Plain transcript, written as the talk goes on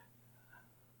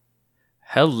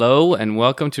Hello and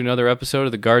welcome to another episode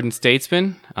of The Garden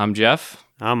Statesman. I'm Jeff.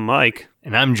 I'm Mike.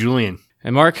 And I'm Julian.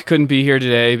 And Mark couldn't be here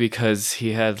today because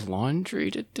he had laundry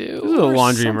to do. This is a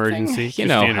laundry emergency. You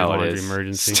know how it is.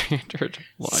 Emergency.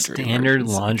 Standard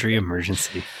laundry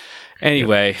emergency.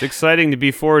 Anyway. It's exciting to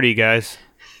be 40, guys.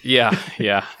 Yeah.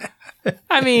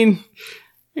 I mean,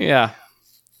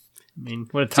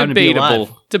 what a time to be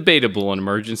alive. Debatable an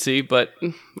emergency, but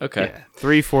okay. Yeah.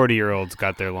 3 40-year-olds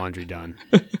got their laundry done.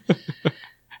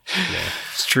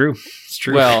 It's true.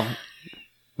 Well,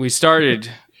 we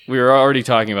were already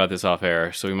talking about this off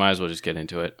air, so we might as well just get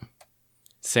into it.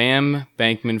 Sam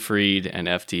Bankman-Fried and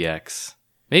FTX.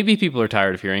 Maybe people are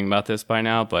tired of hearing about this by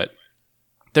now, but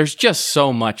there's just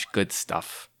so much good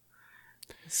stuff.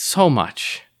 So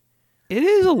much. It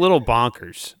is a little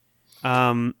bonkers.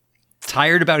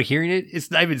 Tired about hearing it? It's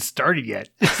not even started yet.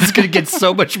 It's going to get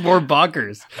so much more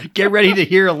bonkers. Get ready to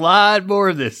hear a lot more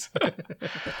of this.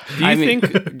 Do you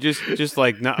think just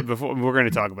like not before we're going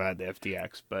to talk about the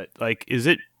FTX, but like is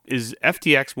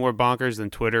FTX more bonkers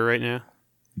than Twitter right now?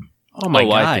 Oh my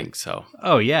God. I think so.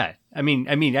 Oh yeah. I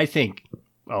think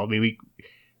where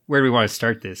do we want to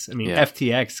start this?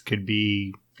 FTX could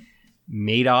be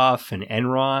Madoff and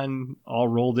Enron all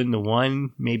rolled into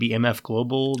one, maybe MF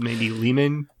Global, maybe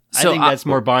Lehman. I think that's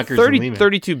more bonkers than Lehman.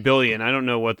 32 billion. I don't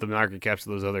know what the market caps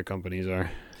of those other companies are.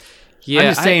 Yeah, I'm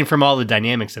just saying from all the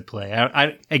dynamics at play.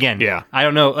 I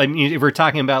don't know. I mean, if we're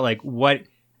talking about like what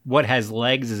has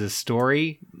legs as a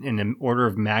story in an order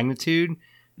of magnitude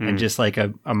and just like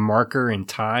a marker in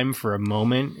time for a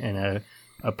moment and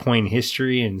a point in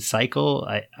history and cycle,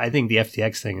 I think the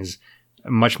FTX thing is a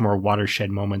much more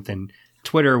watershed moment than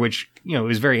Twitter, which,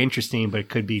 is very interesting, but it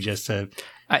could be just a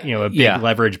big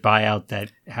leverage buyout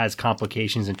that has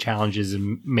complications and challenges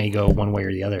and may go one way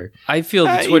or the other. I feel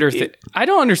the Twitter thing. I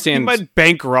don't understand. He might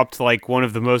bankrupt like one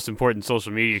of the most important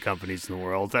social media companies in the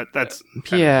world. That's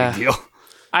kind of a big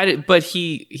deal. But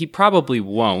he probably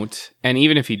won't. And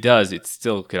even if he does, it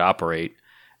still could operate.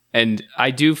 And I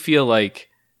do feel like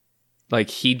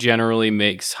he generally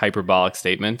makes hyperbolic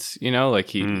statements, like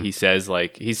he says,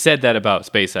 like he said that about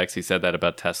SpaceX. He said that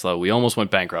about Tesla. We almost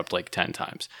went bankrupt like 10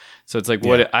 times. So it's like,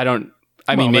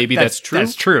 maybe that's true.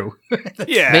 That's true.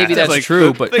 Yeah. Maybe that's like,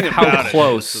 true, but how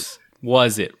close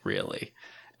was it really?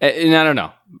 And I don't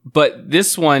know. But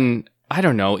this one, I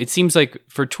don't know. It seems like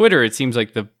for Twitter, it seems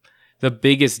like the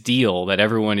biggest deal that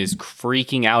everyone is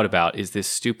freaking out about is this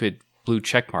stupid blue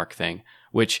checkmark thing,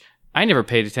 which I never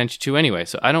paid attention to anyway.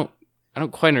 So I don't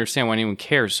quite understand why anyone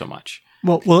cares so much.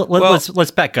 Well,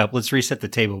 let's back up. Let's reset the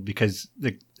table because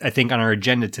I think on our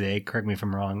agenda today, correct me if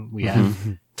I'm wrong, we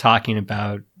have talking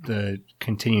about the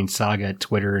continuing saga at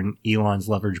Twitter and Elon's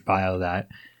leverage bio that,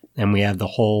 and we have the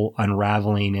whole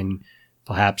unraveling and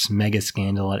perhaps mega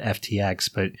scandal at FTX.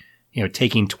 But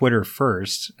taking Twitter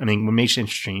first, I mean, what makes it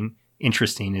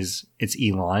interesting is it's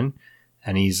Elon,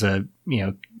 and he's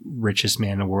richest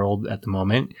man in the world at the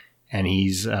moment. And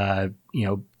he's, done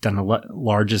the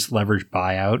largest leverage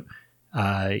buyout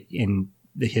in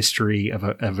the history of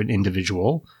an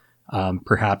individual,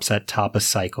 perhaps at top of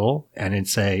cycle. And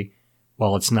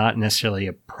while it's not necessarily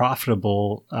a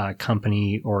profitable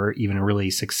company or even a really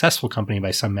successful company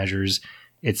by some measures,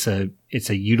 it's a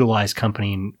utilized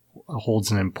company and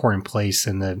holds an important place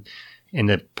in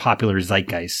the popular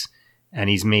zeitgeist. And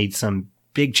he's made some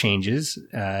big changes,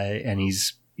 and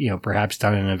he's perhaps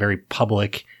done it in a very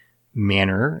public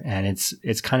manner, and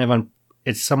it's kind of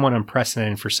it's somewhat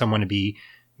unprecedented for someone to be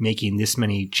making this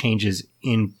many changes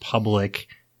in public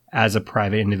as a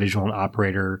private individual and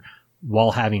operator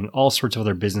while having all sorts of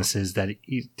other businesses that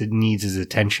needs his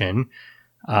attention,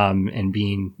 and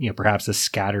being perhaps a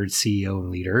scattered CEO and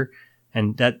leader,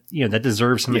 and that that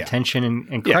deserves some attention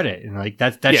and credit, and like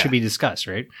that should be discussed,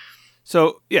 right?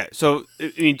 So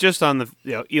I mean, just on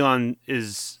the Elon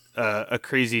is a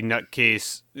crazy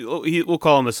nutcase. We'll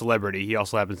call him a celebrity. He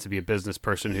also happens to be a business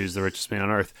person who's the richest man on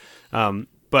earth.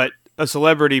 But a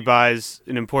celebrity buys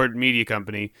an important media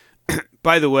company.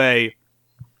 By the way,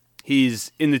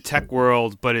 he's in the tech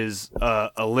world, but is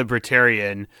a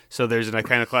libertarian. So there's an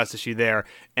iconoclast issue there.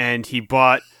 And he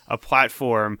bought a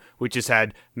platform which has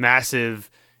had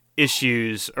massive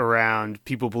issues around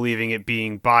people believing it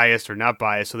being biased or not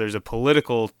biased. So there's a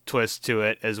political twist to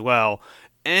it as well.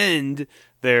 And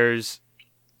there's,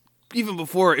 even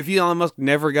before, if Elon Musk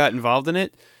never got involved in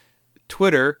it,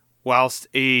 Twitter, whilst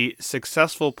a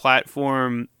successful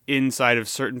platform inside of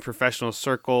certain professional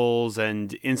circles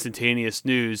and instantaneous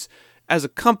news, as a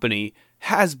company,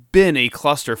 has been a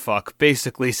clusterfuck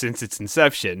basically since its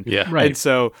inception. Yeah, right. And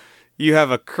so you have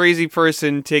a crazy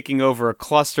person taking over a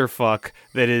clusterfuck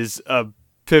that is a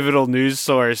pivotal news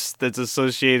source that's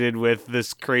associated with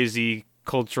this crazy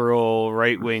cultural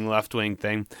right-wing, left-wing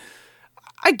thing.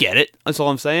 I get it. That's all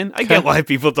I'm saying. I get why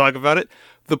people talk about it.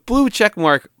 The blue check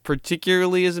mark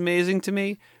particularly is amazing to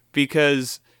me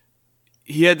because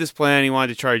he had this plan. He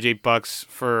wanted to charge $8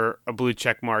 for a blue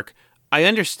check mark. I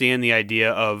understand the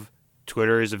idea of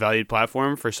Twitter is a valued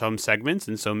platform for some segments,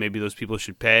 and so maybe those people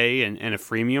should pay and a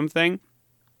freemium thing.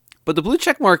 But the blue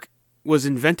check mark was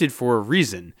invented for a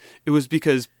reason. It was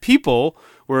because people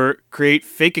create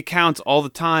fake accounts all the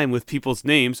time with people's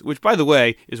names, which, by the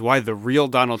way, is why the real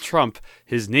Donald Trump,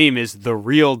 his name is the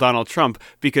real Donald Trump,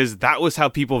 because that was how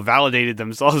people validated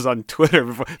themselves on Twitter.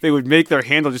 Before they would make their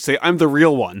handle just say, I'm the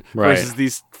real one, versus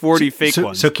these 40 fake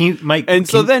ones. So can you, Mike?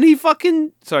 Then he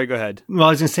fucking... Sorry, go ahead. Well, I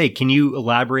was going to say, can you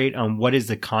elaborate on what is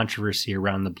the controversy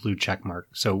around the blue check mark?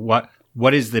 So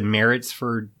what is the merits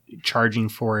for charging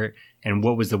for it? And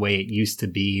what was the way it used to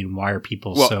be, and why are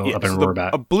people up in roar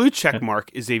about it? A blue check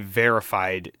mark is a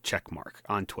verified check mark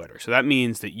on Twitter. So that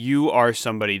means that you are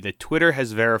somebody that Twitter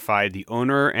has verified. The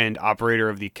owner and operator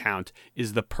of the account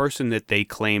is the person that they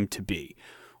claim to be.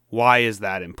 Why is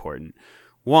that important?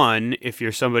 One, if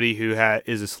you're somebody who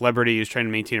is a celebrity who's trying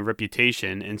to maintain a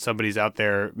reputation and somebody's out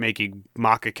there making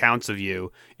mock accounts of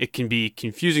you, it can be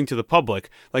confusing to the public.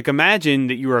 Like, imagine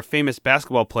that you were a famous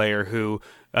basketball player who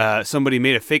somebody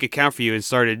made a fake account for you and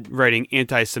started writing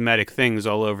anti-Semitic things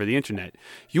all over the internet.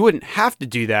 You wouldn't have to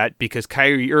do that because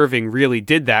Kyrie Irving really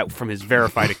did that from his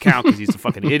verified account because he's a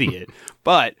fucking idiot.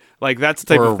 But like, that's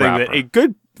the type of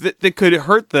thing that could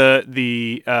hurt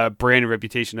the brand and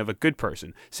reputation of a good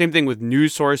person. Same thing with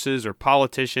news sources or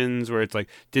politicians, where it's like,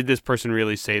 did this person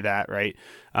really say that, right?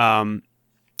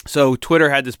 So Twitter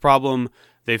had this problem.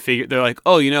 They're like,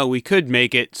 oh, we could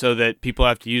make it so that people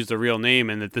have to use the real name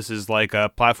and that this is like a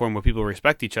platform where people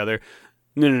respect each other.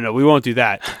 No, we won't do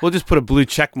that. We'll just put a blue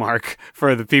check mark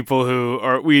for the people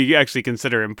who we actually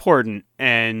consider important.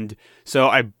 And so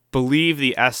I believe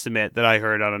the estimate that I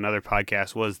heard on another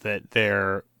podcast was that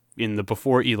there, in the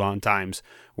before Elon times,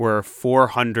 were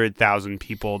 400,000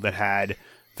 people that had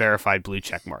verified blue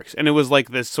check marks. And it was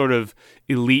like this sort of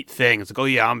elite thing. It's like, oh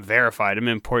yeah, I'm verified. I'm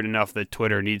important enough that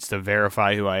Twitter needs to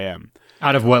verify who I am.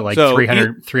 Out of what, like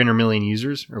 300 million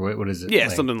users? Or what is it? Yeah,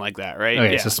 like? Something like that, right?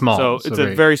 Okay, yeah. So small. So it's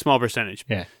a very small percentage.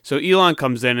 Yeah. So Elon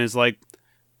comes in and is like,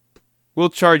 we'll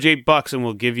charge $8 and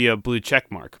we'll give you a blue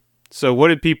check mark. So what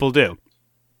did people do?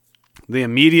 They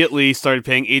immediately started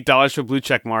paying $8 for blue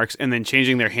check marks and then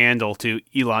changing their handle to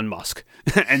Elon Musk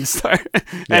and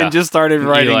just started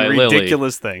writing Eli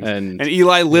ridiculous Lilly. things. And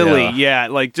Eli Lilly,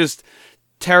 like just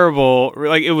terrible.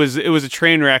 Like it was a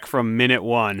train wreck from minute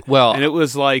one. Well, and it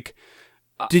was like,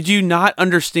 did you not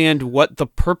understand what the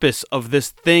purpose of this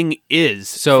thing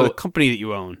is for the company that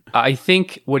you own? I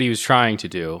think what he was trying to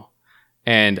do,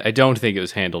 and I don't think it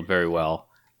was handled very well,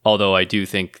 although I do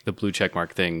think the blue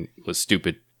checkmark thing was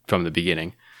stupid from the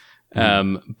beginning.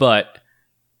 But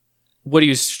what he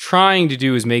was trying to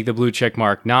do is make the blue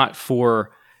checkmark not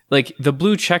for, like, the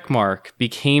blue checkmark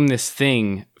became this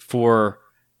thing for,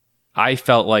 I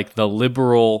felt like, the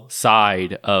liberal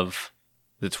side of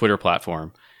the Twitter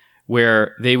platform,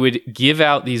 where they would give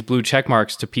out these blue check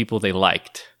marks to people they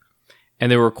liked.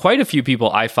 And there were quite a few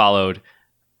people I followed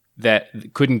that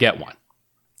couldn't get one.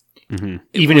 Mm-hmm.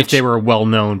 Even if they were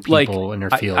well-known people in their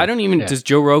field. I don't even... Yeah. Does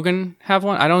Joe Rogan have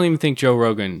one? I don't even think Joe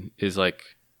Rogan is, like,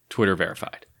 Twitter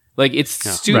verified. Like, it's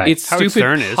it's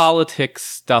stupid politics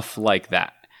stuff like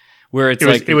that. Where it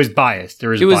was biased. There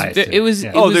was bias.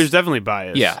 There's definitely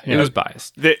bias. Yeah, it was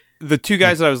biased. The two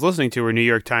guys that I was listening to were New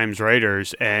York Times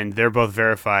writers, and they're both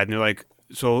verified. And they're like,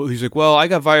 so he's like, well, I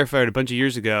got verified a bunch of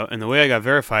years ago, and the way I got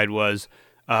verified was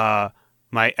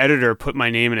my editor put my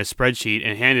name in a spreadsheet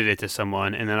and handed it to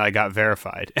someone, and then I got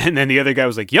verified. And then the other guy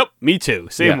was like, yep, me too,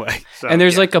 same way. So, and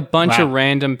there's like a bunch of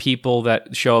random people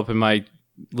that show up in my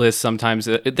list sometimes.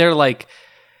 They're like,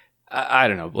 I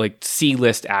don't know, like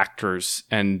C-list actors,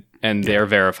 and they're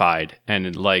verified,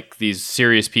 and like these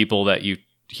serious people that you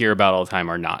hear about all the time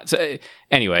are not. So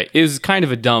anyway, it was kind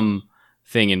of a dumb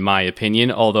thing in my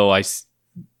opinion, although I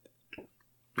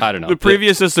don't know. The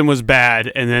previous system was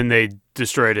bad, and then they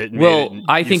destroyed it.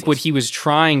 I think what he was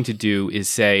trying to do is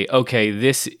say, okay,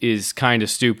 this is kind of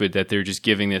stupid that they're just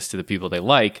giving this to the people they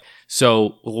like,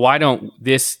 so why don't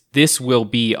this will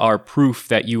be our proof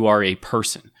that you are a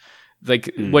person.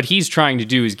 Like, what he's trying to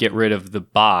do is get rid of the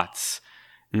bots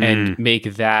and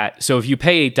make that... So if you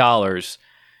pay $8,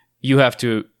 you have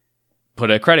to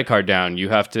put a credit card down. You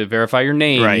have to verify your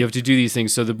name. Right. You have to do these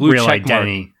things. So the blue check mark...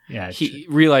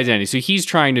 Real identity. So he's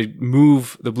trying to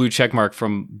move the blue check mark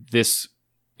from this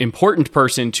important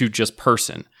person to just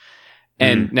person.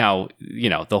 And now,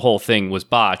 the whole thing was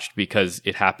botched because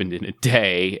it happened in a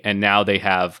day, and now they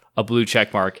have a blue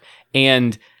check mark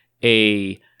and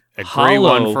a gray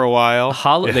one for a while.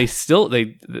 They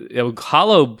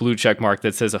hollow blue check mark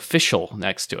that says official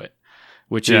next to it,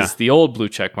 which is the old blue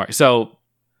check mark. So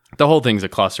the whole thing's a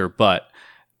cluster, but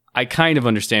I kind of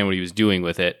understand what he was doing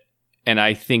with it. And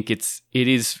I think it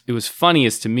was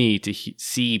funniest to me to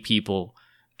see people,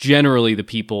 generally the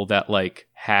people that like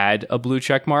had a blue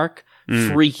check mark,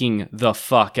 freaking the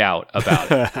fuck out about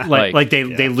it. like they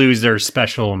lose their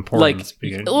special importance.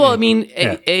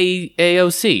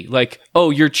 AOC, like, oh,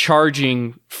 you're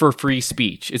charging for free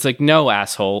speech. It's like, no,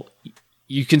 asshole,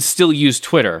 you can still use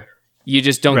Twitter. You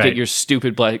just don't get your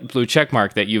stupid blue check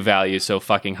mark that you value so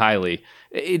fucking highly.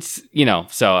 It's,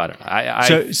 so I don't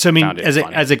know. So I mean,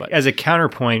 as a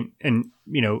counterpoint, and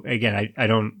again, I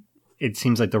don't. It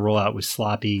seems like the rollout was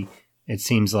sloppy. It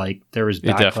seems like there was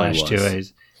backlash to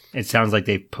it. It sounds like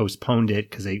they postponed it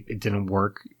because it didn't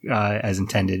work as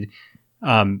intended.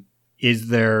 Is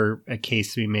there a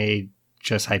case to be made,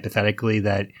 just hypothetically,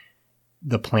 that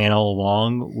the plan all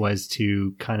along was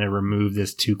to kind of remove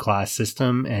this two-class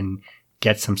system and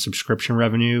get some subscription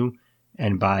revenue?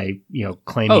 And by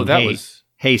claiming,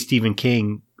 hey, Stephen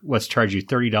King, let's charge you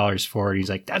 $30 for it. He's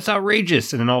like, that's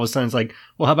outrageous. And then all of a sudden it's like,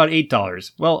 well, how about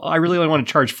 $8? Well, I really only want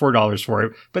to charge $4 for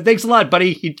it, but thanks a lot,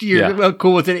 buddy. You're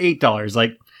cool with it, $8.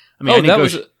 Like, I mean,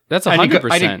 that's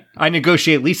 100%. I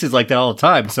negotiate leases like that all the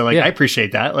time. So I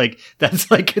appreciate that. Like, that's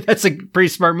a pretty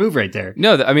smart move right there.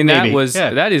 No, I mean,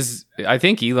 that is, I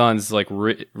think Elon's like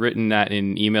written that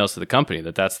in emails to the company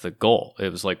that's the goal.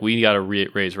 It was like, we got to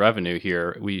raise revenue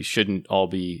here. We shouldn't all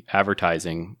be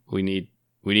advertising. We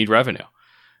need revenue.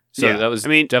 So that was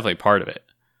definitely part of it.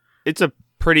 It's a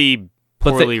pretty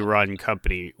poorly run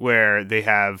company where they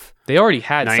already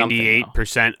had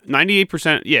 98%.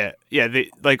 98%. Yeah. They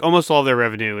like almost all their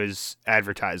revenue is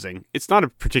advertising. It's not a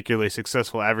particularly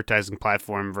successful advertising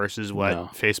platform versus what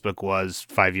Facebook was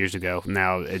 5 years ago.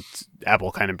 Now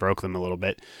Apple kind of broke them a little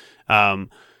bit.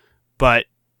 But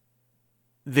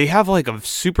they have like a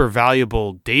super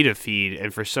valuable data feed,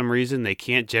 and for some reason they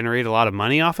can't generate a lot of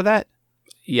money off of that.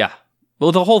 Yeah.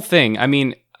 Well, the whole thing, I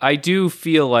mean, I do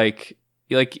feel like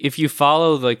if you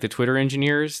follow like the Twitter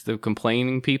engineers, the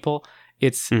complaining people,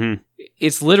 it's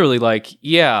literally like,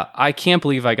 yeah, I can't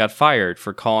believe I got fired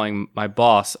for calling my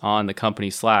boss on the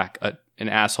company Slack an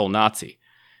asshole Nazi.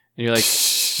 And you're like,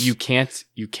 you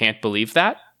can't believe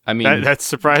that? I mean, that's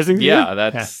surprising to you?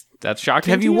 That's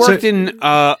shocking. Have you worked in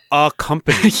a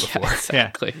company before? Yeah,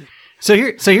 exactly. So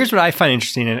here's what I find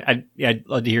interesting, and I'd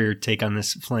love to hear your take on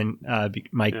this, Flynn,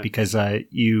 Mike, because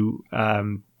you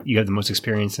have the most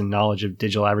experience and knowledge of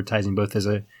digital advertising, both as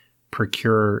a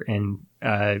procurer and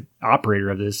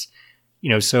operator of this.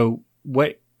 So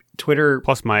what Twitter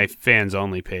plus my fans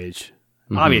only page,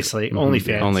 obviously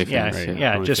OnlyFans,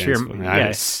 right. Just for your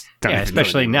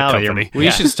especially now.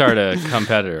 We should start a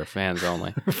competitor, fans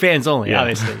only,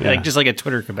 obviously, just like a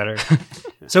Twitter competitor.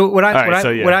 So what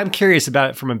I'm curious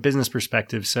about it from a business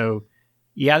perspective. So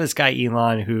this guy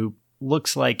Elon, who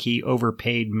looks like he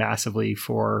overpaid massively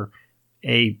for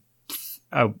a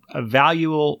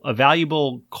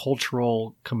valuable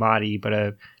cultural commodity,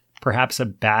 but perhaps a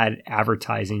bad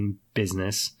advertising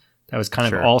business that was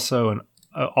kind of also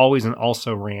always and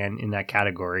also ran in that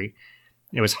category.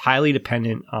 It was highly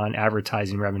dependent on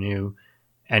advertising revenue,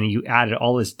 and you added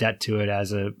all this debt to it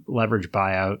as a leverage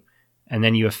buyout, and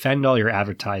then you offend all your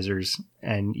advertisers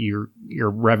and your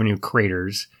revenue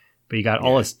creators. But you got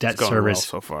all this debt service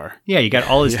so far. Yeah, you got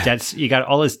all this debts. You got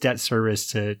all this debt service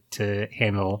to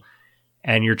handle,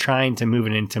 and you're trying to move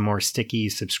it into more sticky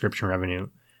subscription revenue.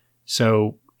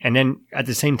 So, and then at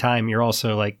the same time, you're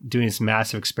also like doing this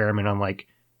massive experiment on like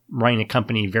running a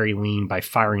company very lean by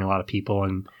firing a lot of people,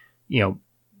 and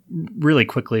really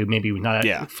quickly, maybe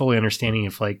not fully understanding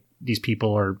if like these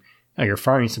people are you're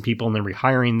firing some people and then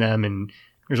rehiring them, and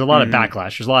there's a lot of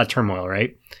backlash. There's a lot of turmoil,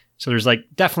 right? So there's like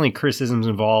definitely criticisms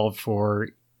involved for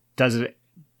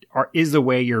is the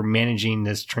way you're managing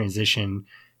this transition,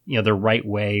 the right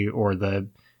way, or the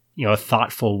a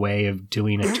thoughtful way of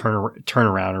doing a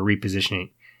turnaround or repositioning.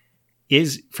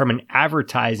 Is from an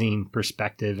advertising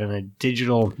perspective and a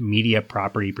digital media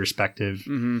property perspective,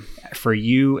 for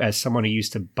you as someone who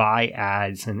used to buy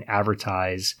ads and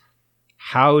advertise,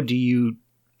 how do you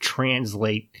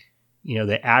translate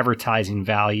the advertising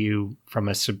value from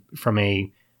a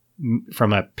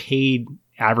paid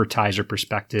advertiser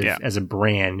perspective as a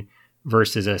brand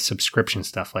versus a subscription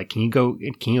stuff? Like, can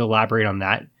you elaborate on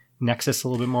that nexus a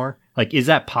little bit more? Like, is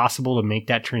that possible to make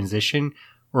that transition,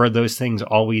 or are those things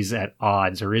always at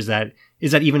odds, or is that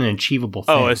even an achievable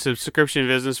thing? Oh, a subscription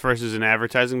business versus an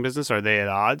advertising business, are they at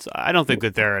odds? I don't think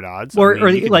that they're at odds. Or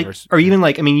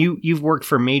you've worked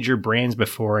for major brands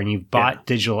before and you've bought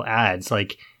digital ads.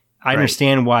 Like, I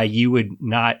understand why you would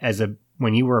not,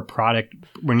 when you were a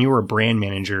brand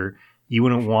manager, you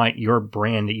wouldn't want your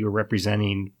brand that you were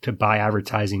representing to buy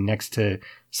advertising next to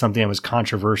something that was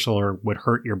controversial or would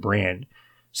hurt your brand.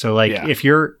 So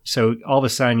so all of a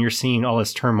sudden you're seeing all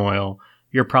this turmoil,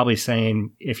 you're probably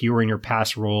saying, if you were in your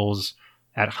past roles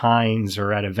at Heinz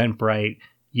or at Eventbrite,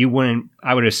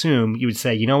 I would assume you would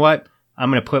say, you know what? I'm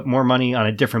going to put more money on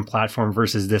a different platform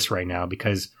versus this right now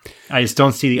because I just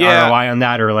don't see the ROI on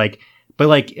that, or like, but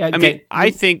like,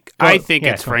 I think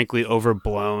it's frankly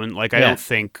overblown. Like, I don't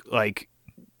think that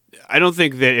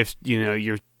if,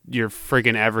 you're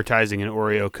freaking advertising an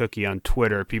Oreo cookie on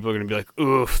Twitter, people are going to be like,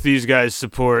 oof, these guys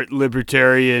support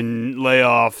libertarian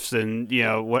layoffs and,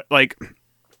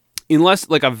 unless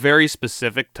like a very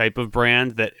specific type of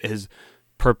brand that has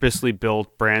purposely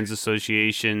built brands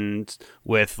associations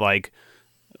with like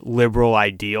liberal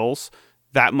ideals,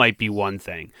 that might be one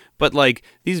thing. But like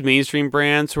these mainstream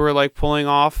brands who are like pulling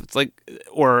off, it's like,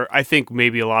 or I think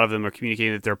maybe a lot of them are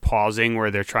communicating that they're pausing,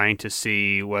 where they're trying to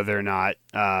see whether or not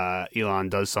Elon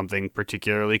does something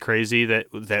particularly crazy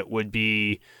that would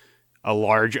be a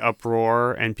large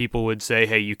uproar and people would say,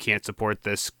 hey, you can't support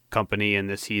this company and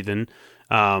this heathen.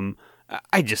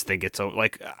 I just think it's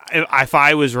like, if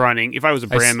I was a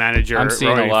brand manager, I'm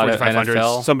seeing a lot of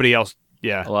NFL, somebody else,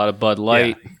 a lot of Bud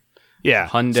Light. Yeah,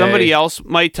 Hyundai. Somebody else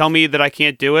might tell me that I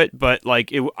can't do it, but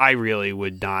like I really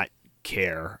would not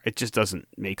care. It just doesn't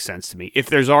make sense to me. If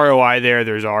there's ROI there,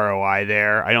 there's ROI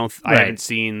there. I haven't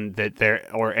seen that there,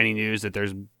 or any news that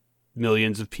there's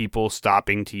millions of people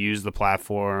stopping to use the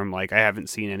platform. Like, I haven't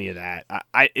seen any of that.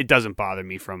 It doesn't bother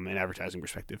me from an advertising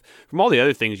perspective. From all the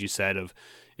other things you said of,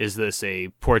 is this a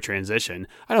poor transition?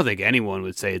 I don't think anyone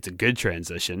would say it's a good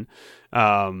transition.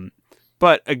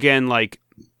 But again, like,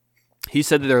 he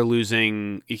said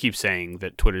that he keeps saying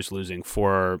that Twitter's losing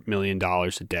 $4 million a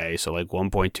day, so like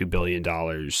 $1.2 billion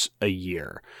a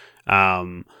year,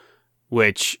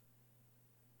 which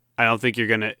I don't think you're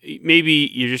going to, maybe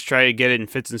you just try to get it in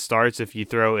fits and starts. If you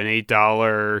throw an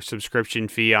 $8 subscription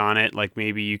fee on it, like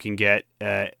maybe you can get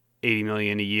 $80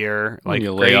 million a year. Like,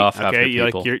 you lay off half your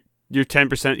people. Like you're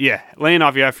 10%. Laying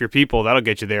off half your people, that'll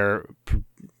get you there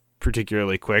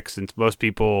particularly quick, since most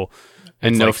people,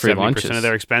 and no like free 70% lunches. of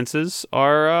their expenses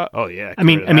are.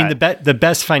 The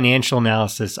best financial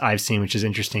analysis I've seen, which is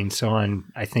interesting. So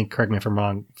on, I think, correct me if I'm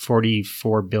wrong,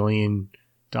 $44 billion.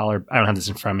 I don't have this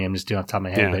in front of me. I'm just doing it off the top of my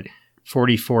head, but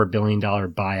 $44 billion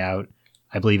buyout.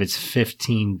 I believe it's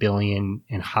 $15 billion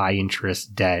in high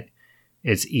interest debt.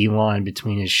 It's Elon,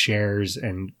 between his shares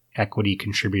and equity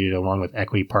contributed along with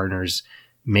equity partners,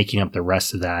 making up the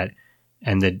rest of that.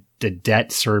 And the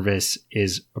debt service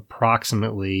is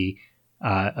approximately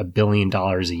 $1 billion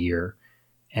a year.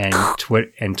 And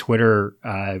Twitter,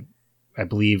 I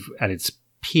believe at its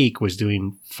peak, was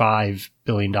doing $5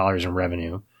 billion in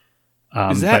revenue.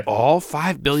 Is that all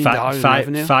 $5 billion in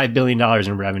revenue? $5 billion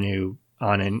in revenue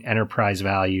on an enterprise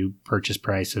value purchase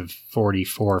price of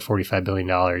 $45 billion.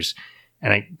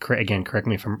 And again, correct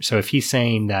me so if he's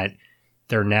saying that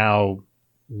they're now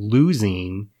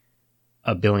losing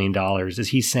 $1 billion, is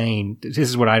he saying, this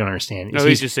is what I don't understand. No,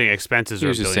 he's just saying expenses are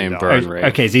 $1 billion. Saying burn rate.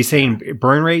 Okay, is he saying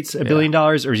burn rate's $1 billion,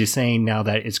 or is he saying now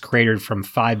that it's cratered from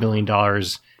 $5 billion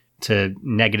to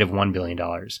negative $1 billion?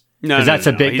 No, that's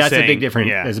a big difference.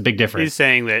 Yeah. There's a big difference. He's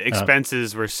saying that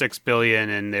expenses were $6 billion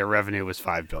and their revenue was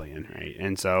 $5 billion, right?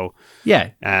 And so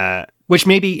which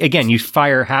maybe, again, you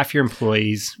fire half your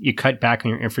employees, you cut back on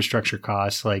your infrastructure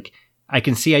costs. Like, I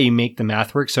can see how you make the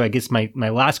math work. So I guess my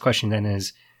last question then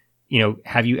is,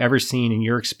 have you ever seen, in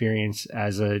your experience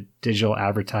as a digital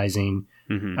advertising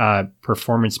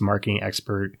performance marketing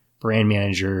expert, brand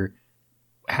manager,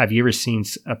 have you ever seen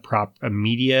a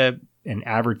media and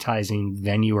advertising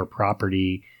venue or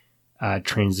property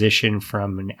transition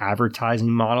from an advertising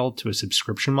model to a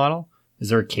subscription model? Is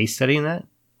there a case study in that?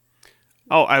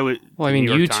 Oh, I would. Well, I mean,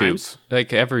 New York YouTube, Times.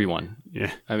 like everyone.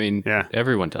 Yeah. I mean,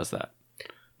 everyone does that.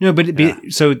 No, but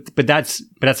that's a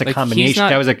like, combination.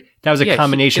 That was a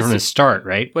combination from the start,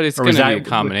 right? But it's going to be a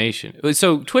combination.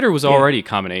 So Twitter was already a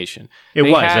combination.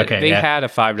 They had a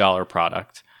 $5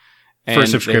 product for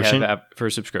subscription, for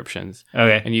subscriptions.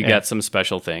 Okay, and you get some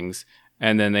special things,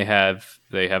 and then they have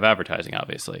advertising,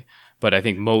 obviously. But I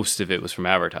think most of it was from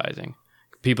advertising.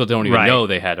 People don't even know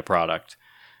they had a product.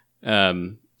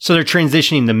 So they're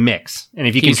transitioning the mix, and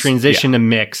if you can transition the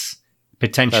mix,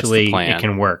 potentially it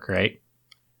can work, right?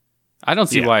 I don't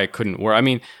see why it couldn't work. I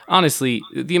mean, honestly,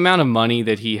 the amount of money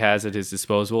that he has at his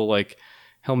disposal, like,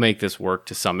 he'll make this work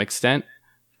to some extent.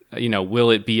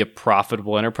 Will it be a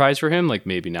profitable enterprise for him? Like,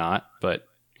 maybe not, but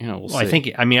we'll see. I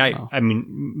think. I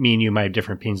mean, me and you might have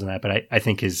different opinions on that, but I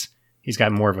think he's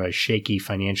got more of a shaky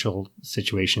financial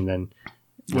situation than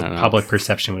what public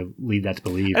perception would lead that to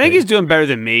believe. I think he's doing better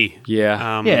than me.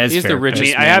 Yeah, he's the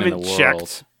richest man I haven't in the world.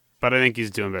 checked, but I think he's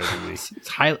doing better than me. It's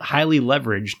highly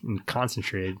leveraged and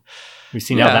concentrated. We've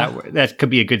seen how that could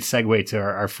be a good segue to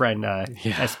our friend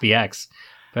SPX.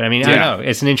 But I mean, I don't know.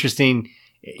 It's an interesting.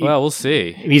 Well, we'll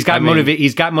see. He's got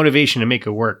He's got motivation to make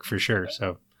it work for sure.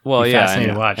 So,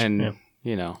 fascinating to watch. And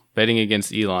betting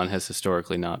against Elon has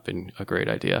historically not been a great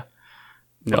idea.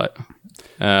 No. But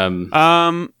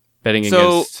betting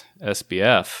against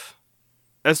SBF.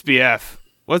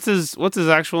 What's his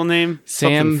actual name?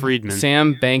 Sam Friedman.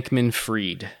 Sam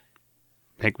Bankman-Fried.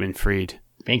 Bankman-Fried.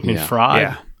 Fraud.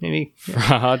 Yeah. Maybe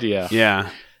fraud. Yeah. Yeah.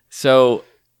 So,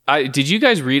 did you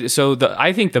guys read? So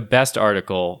I think the best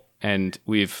article, and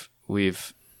we've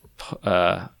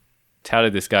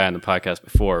touted this guy on the podcast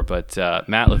before, but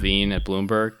Matt Levine at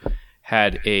Bloomberg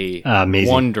had a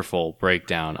wonderful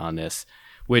breakdown on this,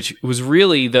 which was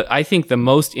really I think the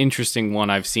most interesting one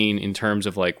I've seen in terms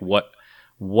of like what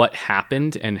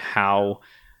happened and how.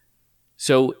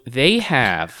 So they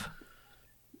have.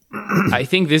 I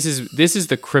think this is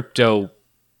the crypto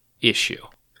issue.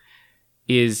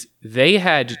 Is they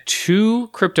had two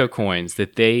crypto coins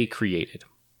that they created,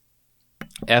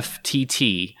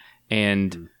 FTT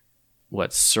and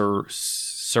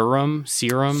Serum.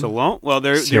 Well,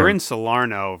 they're in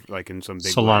Salarno, like in some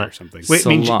big way or something. Wait,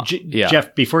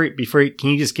 Jeff, before can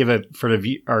you just give for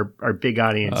our big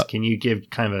audience? Can you give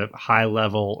kind of a high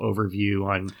level overview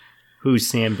on who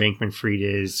Sam Bankman-Fried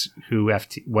is,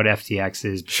 what FTX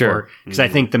is? Sure, because I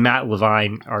think the Matt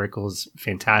Levine article is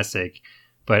fantastic.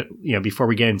 But before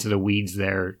we get into the weeds,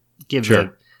 there, give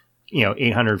the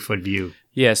 800-foot view.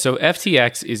 Yeah, so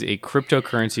FTX is a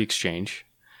cryptocurrency exchange,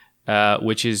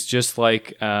 which is just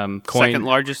like Coin. Second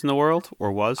largest in the world,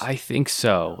 or was? I think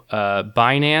so.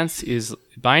 Binance,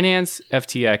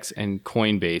 FTX, and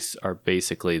Coinbase are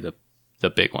basically the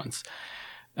big ones.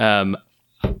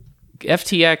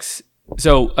 FTX.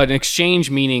 So an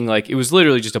exchange meaning like it was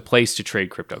literally just a place to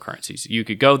trade cryptocurrencies. You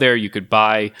could go there, you could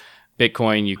buy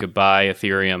Bitcoin, you could buy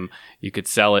Ethereum, you could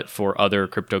sell it for other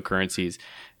cryptocurrencies.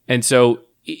 And so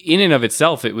in and of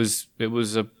itself, it was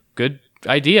a good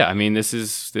idea. I mean, this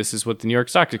is what the New York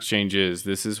Stock Exchange is.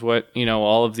 This is what,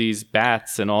 all of these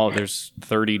BATs and there's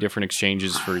 30 different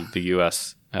exchanges for the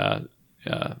US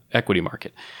equity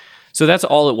market. So that's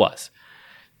all it was.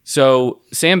 So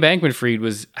Sam Bankman-Fried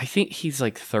I think he's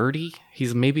like 30.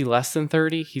 He's maybe less than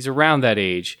 30. He's around that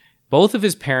age. Both of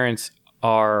his parents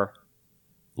are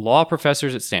law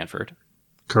professors at Stanford.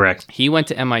 Correct. He went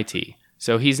to MIT.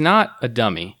 So he's not a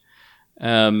dummy.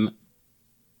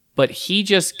 But he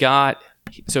just got...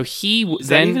 So he Is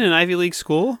that even an Ivy League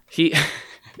school? He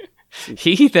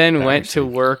then went to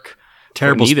work...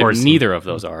 Terrible sports. Neither of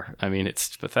those are. I mean,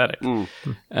 it's pathetic.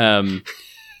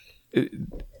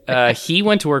 He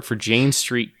went to work for Jane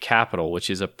Street Capital, which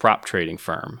is a prop trading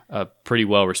firm, a pretty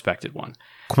well-respected one.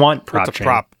 Quant prop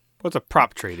trading. What's a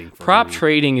prop trading firm? Prop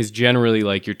trading is generally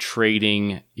like you're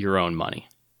trading your own money.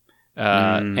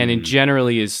 And it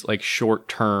generally is like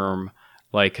short-term,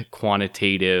 like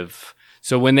quantitative.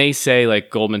 So when they say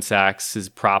like Goldman Sachs'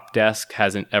 prop desk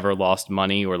hasn't ever lost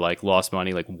money or like lost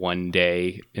money like one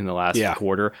day in the last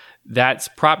quarter, that's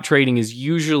prop trading is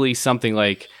usually something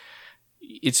like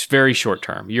it's very short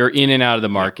term. You're in and out of the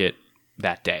market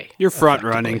that day. You're front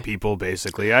running people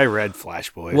basically. I read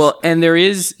Flash Boys. Well, and there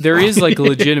is like a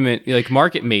legitimate like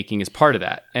market making is part of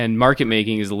that. And market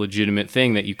making is a legitimate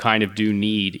thing that you kind of do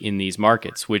need in these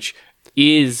markets, which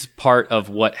is part of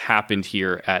what happened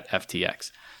here at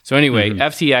FTX. So anyway,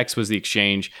 FTX was the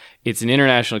exchange. It's an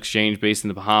international exchange based in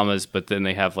the Bahamas, but then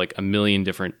they have like a million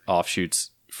different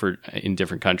offshoots in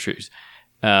different countries.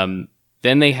 Then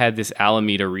they had this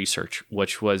Alameda Research,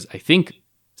 which was, I think,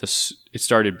 it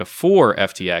started before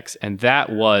FTX, and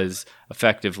that was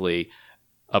effectively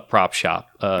a prop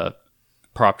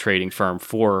trading firm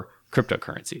for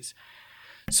cryptocurrencies.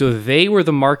 So they were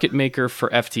the market maker for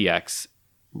FTX,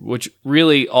 which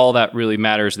really all that really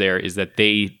matters there is that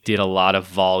they did a lot of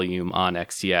volume on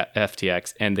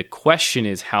FTX. And the question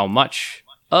is, how much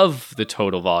of the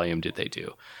total volume did they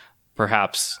do?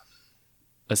 Perhaps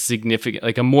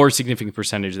a more significant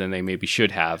percentage than they maybe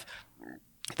should have.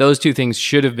 Those two things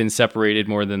should have been separated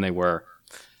more than they were.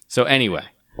 So anyway.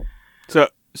 So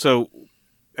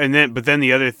but then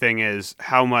the other thing is,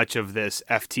 how much of this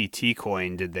FTT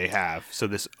coin did they have? So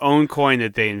this own coin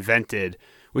that they invented,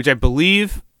 which I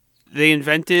believe they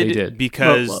invented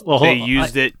because they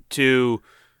used it to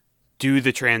do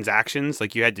the transactions.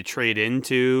 Like you had to trade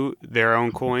into their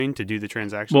own coin to do the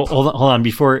transactions. Well, hold on.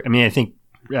 Before, I mean, I think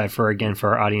for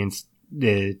our audience,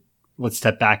 let's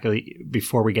step back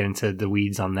before we get into the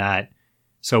weeds on that.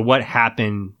 So what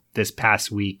happened this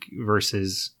past week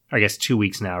versus, I guess, 2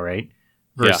 weeks now, right?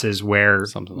 Versus where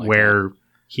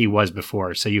he was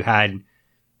before. So you had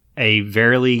a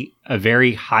very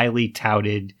highly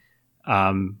touted,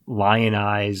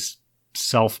 lionized,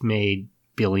 self-made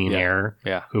billionaire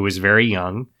who was very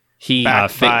young. He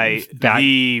backed by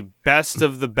the best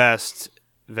of the best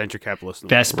venture capitalists.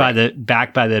 Backed by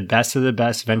the best of the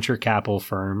best venture capital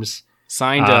firms.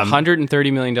 Signed a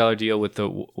 $130 million deal with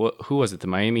who was it? The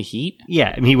Miami Heat?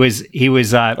 Yeah, and he was.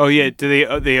 Oh yeah, do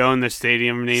they own the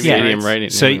stadium name? Yeah, stadium right.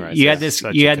 So you had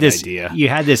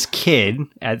this kid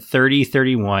at 30,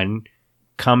 31,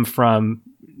 come from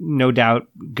no doubt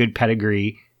good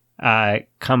pedigree,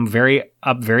 come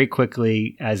very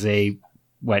quickly as a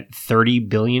 30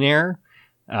 billionaire,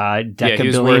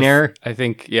 decabillionaire. Worth, I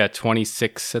think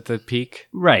 26 at the peak.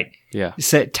 Right. Yeah.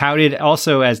 So touted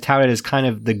as kind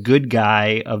of the good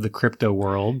guy of the crypto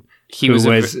world. He was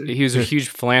a huge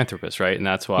philanthropist, right? And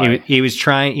that's why he was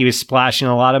splashing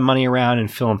a lot of money around in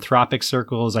philanthropic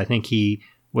circles. I think he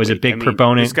was a big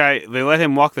proponent. This guy, they let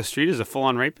him walk the street as a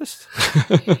full-on rapist?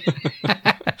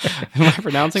 Am I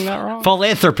pronouncing that wrong?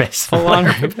 Philanthropist.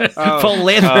 Philanthropist.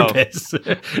 Philanthropist.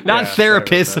 Not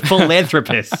therapist,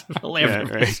 philanthropist.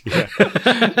 Philanthropist.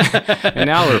 An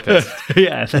allerpist.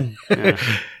 Yeah.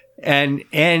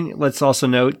 And let's also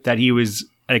note that he was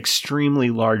an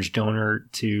extremely large donor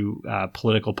to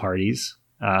political parties.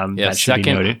 That should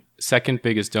be noted. Second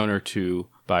biggest donor to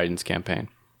Biden's campaign.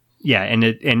 Yeah,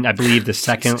 and I believe the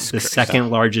second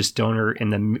largest donor in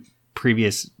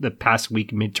the past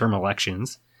week midterm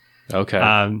elections. Okay.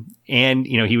 And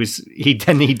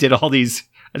he did all these.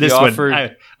 This one,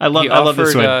 I love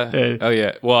this one. Oh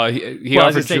yeah. Well, he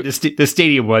offered the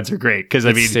stadium ones are great because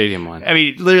stadium one.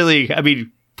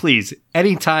 Literally, please,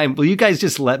 anytime. Will you guys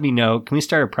just let me know? Can we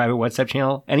start a private WhatsApp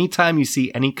channel? Anytime you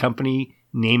see any company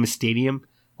name a stadium,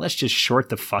 let's just short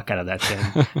the fuck out of that thing.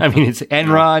 It's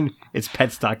Enron, it's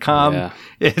pets.com. Yeah.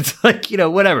 It's like,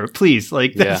 whatever, please.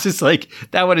 That's just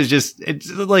that one is just, it's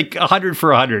like 100 for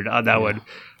 100 on that one.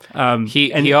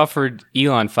 He offered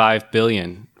Elon $5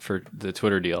 billion for the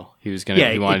Twitter deal. He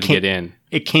wanted to get in.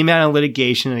 It came out in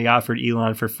litigation and he offered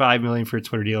Elon for $5 million for a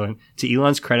Twitter deal. And to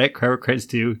Elon's credit's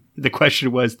due, the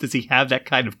question was, does he have that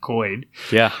kind of coin?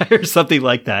 Yeah. Or something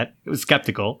like that. It was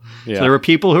skeptical. Yeah. So there were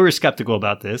people who were skeptical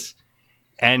about this.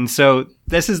 And so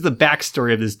this is the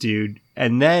backstory of this dude.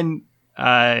 And then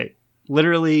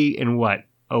literally in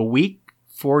a week,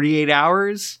 48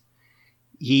 hours,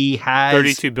 he has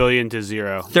 32 billion to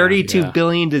zero. 32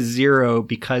 billion to zero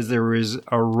because there was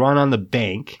a run on the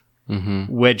bank,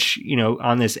 which,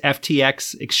 on this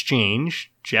FTX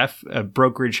exchange, Jeff, a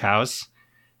brokerage house,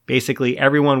 basically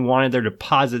everyone wanted their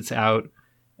deposits out.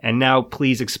 And now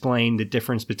please explain the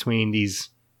difference between these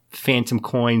phantom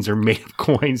coins or made up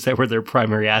coins that were their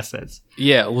primary assets.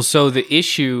 Yeah, well, so the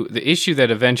issue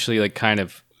that eventually kind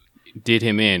of did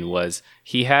him in was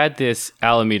he had this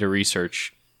Alameda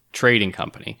Research trading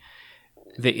company.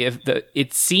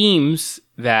 It seems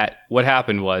that what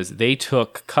happened was they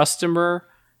took customer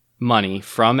money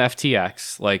from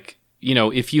FTX.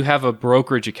 If you have a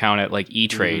brokerage account at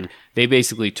E-Trade, they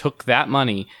basically took that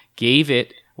money, gave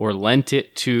it or lent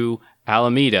it to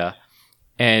Alameda,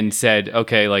 and said,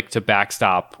 okay, to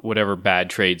backstop whatever bad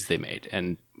trades they made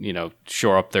and,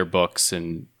 shore up their books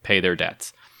and pay their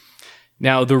debts.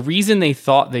 Now, the reason they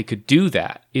thought they could do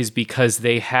that is because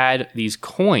they had these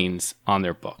coins on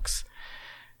their books.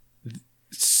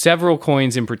 Several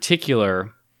coins in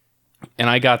particular, and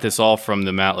I got this all from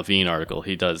the Matt Levine article.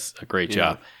 He does a great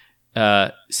job.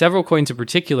 Several coins in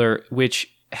particular,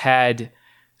 which had,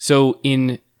 so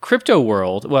in crypto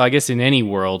world, well, I guess in any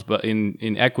world, but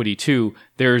in equity too,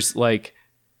 there's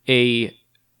a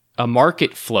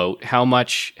market float, how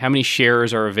many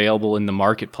shares are available in the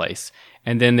marketplace.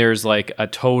 And then there's a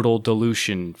total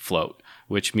dilution float,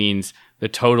 which means the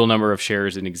total number of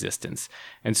shares in existence.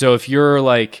 And so if you're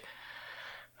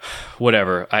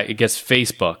whatever, I guess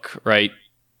Facebook, right?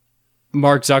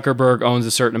 Mark Zuckerberg owns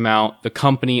a certain amount. The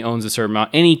company owns a certain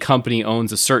amount. Any company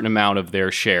owns a certain amount of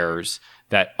their shares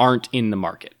that aren't in the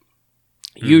market.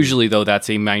 Usually, though,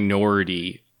 that's a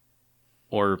minority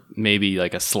or maybe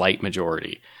a slight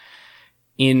majority.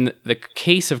 In the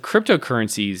case of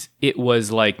cryptocurrencies, it was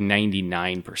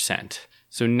 99%.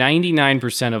 So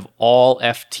 99% of all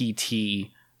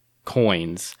FTT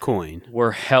coins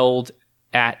were held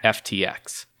at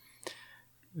FTX.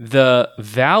 The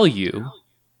value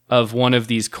of one of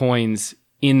these coins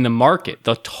in the market,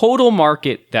 the total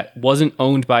market that wasn't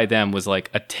owned by them was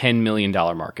like a $10 million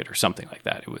market or something like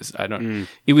that. It was,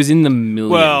 it was in the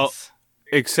millions. Well,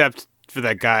 except for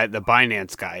that guy, the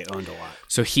Binance guy owned a lot.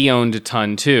 So he owned a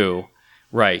ton too.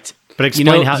 Right. But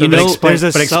explain how that happened. There's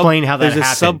a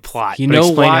subplot. You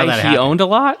know why he owned a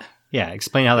lot? Yeah,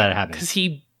 explain how that happened. Because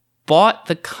he bought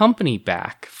the company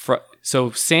back.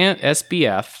 So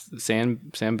SBF, Sam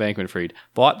Bankman-Fried,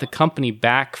 bought the company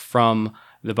back from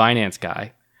the Binance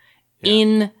guy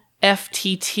in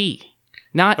FTT,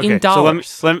 not in dollars.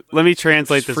 So let me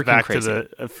translate this back crazy.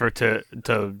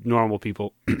 to normal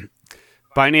people.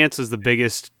 Binance is the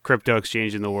biggest crypto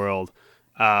exchange in the world.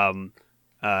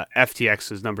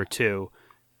 FTX is number 2.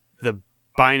 The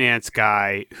Binance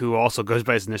guy, who also goes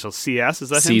by his initials, CS, is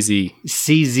that him?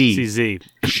 CZ.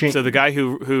 So the guy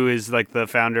who is like the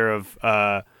founder of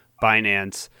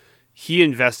Binance, he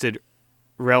invested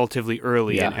relatively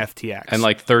early in FTX. And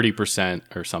like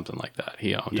 30% or something like that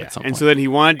he owned at some point. And so then he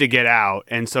wanted to get out.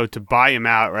 And so to buy him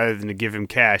out, rather than to give him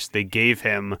cash, they gave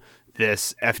him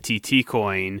this FTT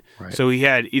coin. Right. So he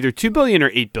had either 2 billion or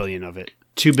 8 billion of it.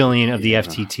 2 billion of the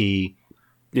FTT.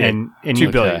 Yeah, and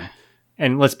 2 billion.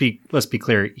 And let's be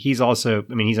clear. He's also,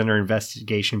 he's under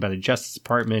investigation by the Justice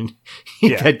Department.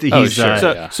 He's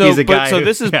a guy. So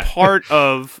this is part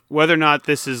of whether or not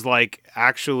this is like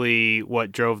actually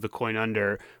what drove the coin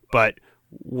under. But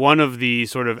one of the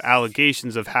sort of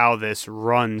allegations of how this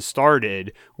run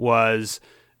started was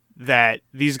that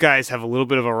these guys have a little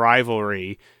bit of a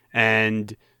rivalry,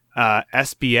 and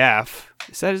SBF,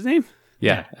 is that his name?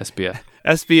 Yeah, SBF.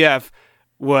 SBF.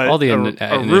 All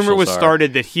a rumor was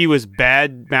started that he was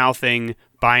bad-mouthing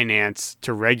Binance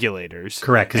to regulators.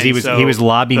 Correct, because he was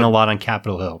lobbying a lot on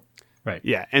Capitol Hill. Right.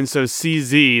 Yeah, and so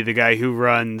CZ, the guy who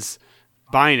runs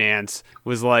Binance,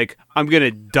 was like, I'm going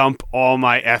to dump all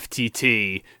my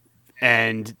FTT,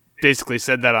 and basically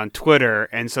said that on Twitter.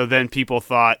 And so then people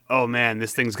thought, oh man,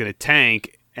 this thing's going to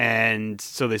tank. And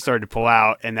so they started to pull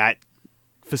out, and that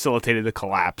facilitated the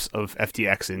collapse of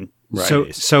FTX in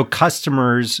So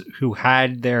customers who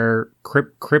had their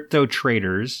crypto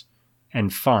traders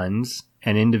and funds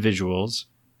and individuals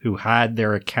who had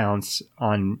their accounts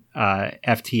on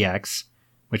FTX,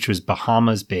 which was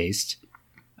Bahamas based,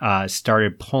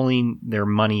 started pulling their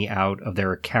money out of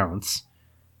their accounts,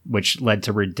 which led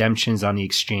to redemptions on the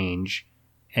exchange.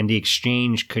 And the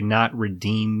exchange could not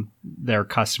redeem their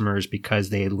customers because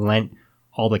they had lent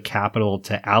all the capital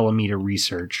to Alameda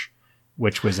Research,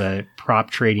 which was a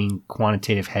prop trading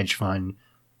quantitative hedge fund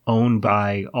owned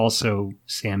by also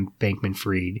Sam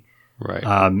Bankman-Fried. Right.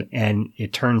 And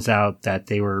it turns out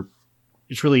that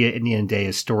it's really, at the end of the day,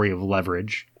 a story of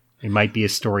leverage. It might be a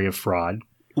story of fraud.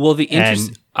 Well,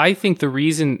 I think the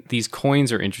reason these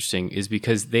coins are interesting is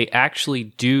because they actually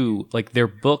do, like their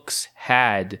books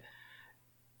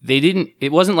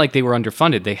it wasn't like they were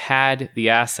underfunded. They had the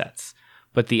assets,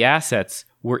 but the assets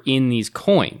were in these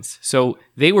coins. So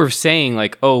they were saying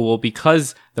like, oh, well,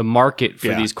 because the market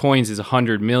for these coins is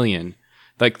 100 million,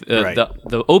 like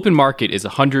the open market is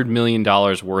 $100 million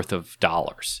worth of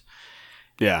dollars.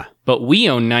 Yeah. But we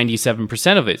own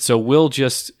 97% of it. So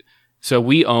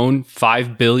we own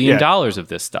 $5 billion of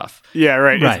this stuff. Yeah,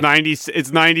 right.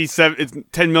 It's 97. It's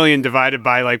 10 million divided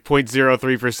by like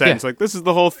 0.03%. Yeah. It's like, this is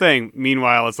the whole thing.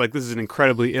 Meanwhile, it's like, this is an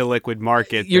incredibly illiquid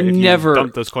market. If you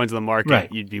dump those coins in the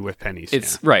market, you'd be with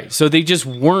pennies. Right. So they just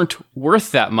weren't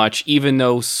worth that much, even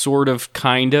though sort of,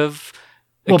 kind of,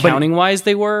 accounting wise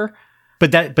they were.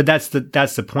 But that's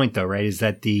the point though, right? Is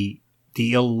that the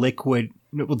illiquid,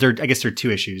 well, I guess there are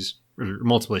two issues or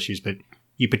multiple issues, but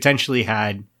you potentially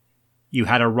had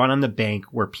a run on the bank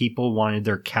where people wanted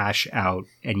their cash out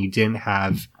and you didn't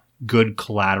have good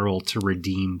collateral to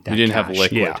redeem that cash. You didn't have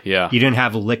liquid, You didn't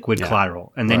have liquid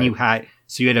collateral. And then you had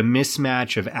a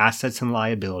mismatch of assets and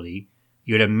liability.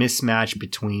 You had a mismatch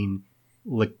between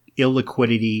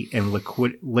illiquidity and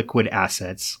liquid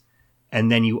assets. And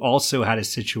then you also had a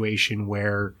situation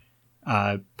where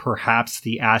perhaps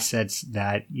the assets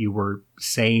that you were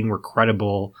saying were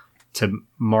credible to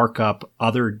mark up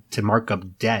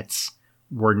debts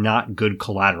were not good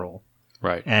collateral.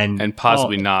 Right. And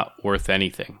possibly not worth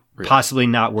anything. Really. Possibly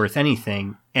not worth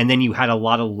anything. And then you had a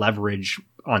lot of leverage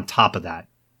on top of that.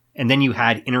 And then you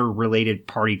had interrelated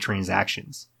party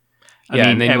transactions. Let's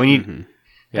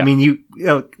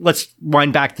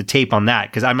wind back the tape on that,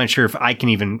 because I'm not sure if I can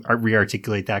even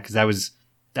re-articulate that, because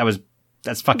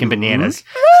that's fucking bananas.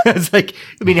 It's like,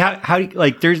 how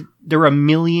there are a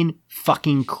million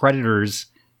fucking creditors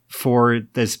for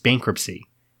this bankruptcy.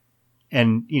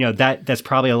 And, that's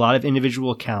probably a lot of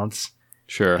individual accounts.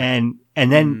 Sure. And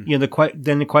then,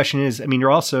 the question is, then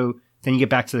you get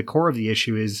back to the core of the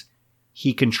issue is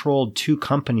he controlled two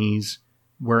companies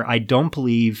where I don't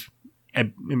believe,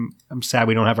 I'm sad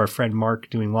we don't have our friend Mark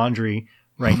doing laundry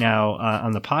right now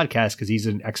on the podcast because he's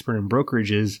an expert in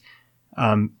brokerages.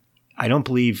 I don't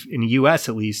believe in the U.S.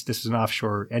 at least, this is an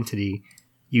offshore entity.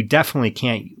 You definitely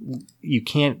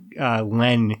can't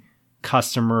lend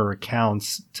customer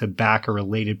accounts to back a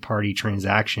related party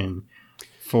transaction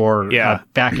for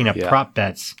backing up prop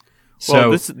bets.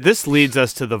 So this leads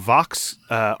us to the Vox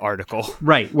article,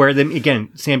 right? Where then again,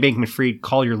 Sam Bankman-Fried,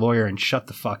 call your lawyer and shut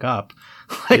the fuck up.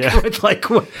 What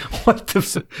the?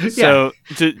 So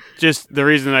just the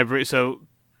reason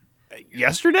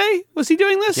yesterday was he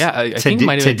doing this? Yeah, I think it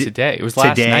might have been today. It was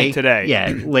last night. Today,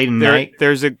 yeah, late in the night.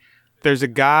 There's a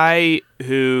guy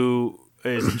who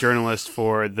is a journalist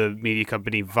for the media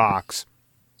company Vox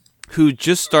who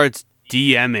just starts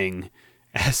DMing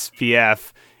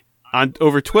SBF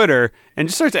over Twitter and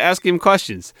just starts asking him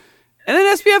questions. And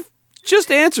then SBF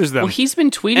just answers them. Well, he's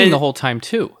been tweeting the whole time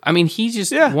too. I mean, he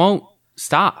just won't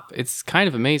stop. It's kind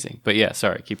of amazing. But yeah,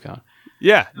 sorry, keep going.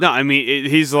 Yeah, no, I mean,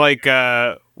 he's like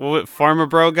Pharma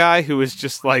Bro guy who was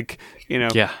just like,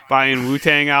 buying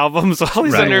Wu-Tang albums while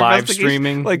he's under live investigation.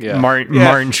 streaming. Like Martin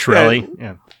Shkreli.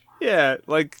 Yeah. Yeah,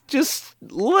 like just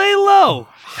lay low,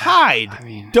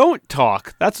 hide, don't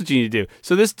talk. That's what you need to do.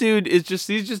 So this dude he's just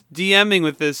DMing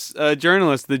with this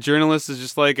journalist. The journalist is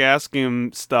just like asking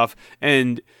him stuff,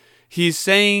 and he's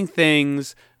saying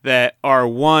things that are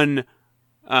one,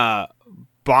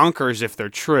 bonkers if they're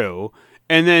true,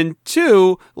 and then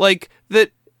two, like that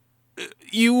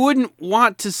you wouldn't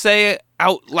want to say it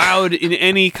out loud in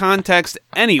any context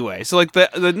anyway. So like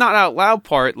the not out loud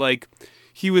part, like.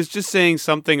 He was just saying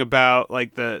something about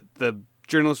like the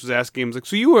journalist was asking him like,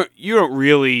 so you don't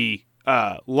really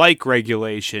like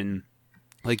regulation,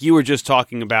 like you were just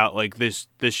talking about like we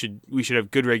should have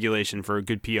good regulation for a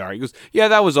good PR. He goes, yeah,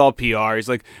 that was all PR. He's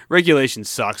like, regulation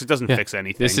sucks. It doesn't fix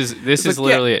anything. This is like,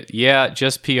 literally it. Yeah,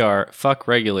 just PR. Fuck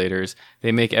regulators.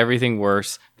 They make everything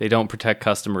worse. They don't protect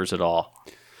customers at all.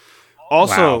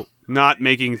 Also. Wow. Not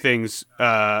making things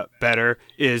better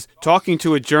is talking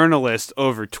to a journalist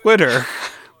over Twitter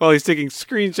while he's taking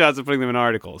screenshots and putting them in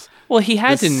articles. Well, he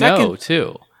had to know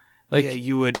too. Like, yeah,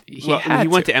 you would. He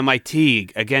went to MIT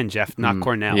again, Jeff, not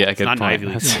Cornell. Yeah, it's not point. Ivy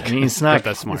League. It's not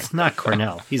that smart. It's not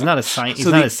Cornell. He's not a He's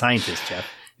not a scientist, Jeff.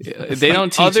 They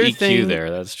don't teach EQ there.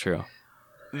 That's true.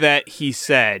 That he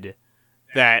said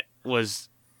that was.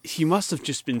 He must have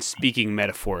just been speaking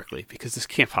metaphorically because this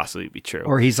can't possibly be true.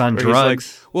 Or he's on drugs.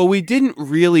 He's like, well, we didn't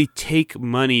really take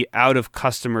money out of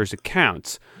customers'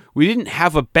 accounts. We didn't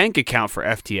have a bank account for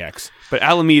FTX, but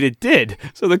Alameda did.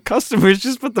 So the customers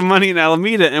just put the money in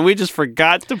Alameda, and we just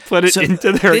forgot to put it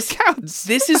into their accounts.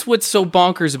 This is what's so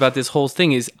bonkers about this whole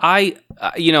thing is I'm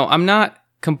not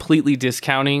completely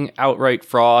discounting outright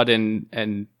fraud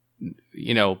and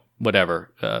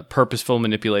whatever, purposeful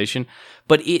manipulation,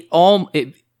 but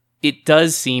it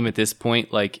does seem at this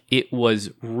point like it was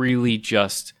really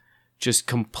just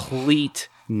complete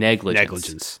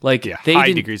negligence. Like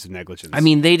high degrees of negligence. I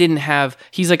mean, they didn't have.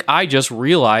 He's like, I just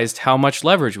realized how much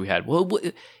leverage we had. Well,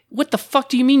 what the fuck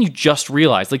do you mean you just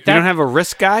realized? Like that? You don't have a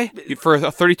risk guy for a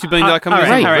 $32 billion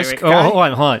company. All right. Oh,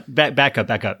 hold on. Back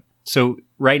up. So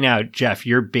right now, Jeff,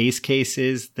 your base case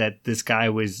is that this guy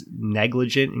was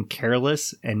negligent and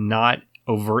careless and not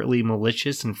overtly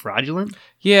malicious and fraudulent.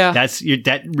 Yeah, that's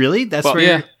where.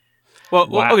 Yeah.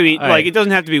 Well, I mean, like it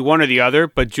doesn't have to be one or the other,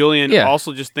 but Julian,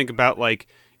 also just think about like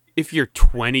if you're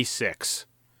 26,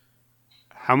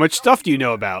 how much stuff do you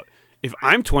know about? If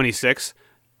I'm 26,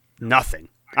 nothing.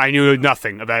 I knew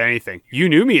nothing about anything. You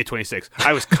knew me at 26.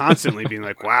 I was constantly being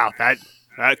like, "Wow, that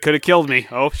could have killed me.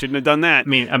 Oh, shouldn't have done that." I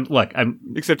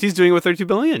mean, except he's doing it with $32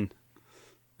 billion.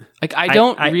 Like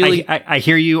I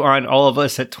hear you on all of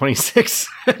us at 26,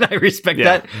 and I respect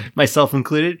that, myself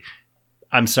included.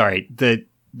 I'm sorry.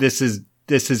 This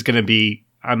is going to be.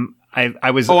 I'm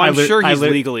sure he's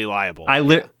legally liable. I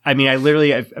want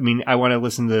to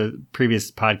listen to the previous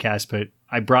podcast, but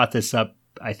I brought this up.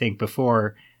 I think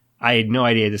before. I had no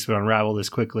idea this would unravel this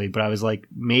quickly, but I was like,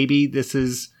 maybe this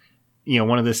is,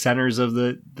 one of the centers of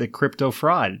the crypto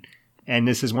fraud. And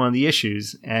this is one of the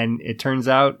issues. And it turns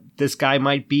out this guy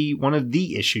might be one of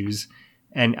the issues.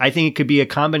 And I think it could be a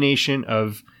combination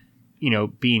of,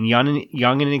 being young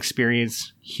and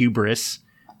inexperienced, hubris,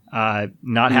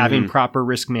 not having proper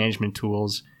risk management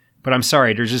tools. But I'm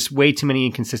sorry, there's just way too many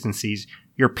inconsistencies.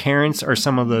 Your parents are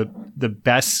some of the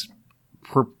best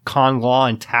con law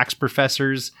and tax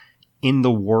professors in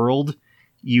the world.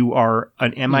 You are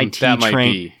an MIT that might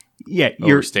trained. be Yeah,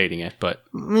 you're overstating it, but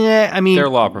I mean, they're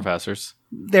law professors.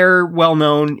 They're well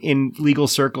known in legal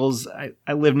circles.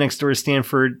 I live next door to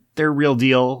Stanford. They're real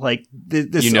deal. Like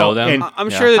this, you know them. I'm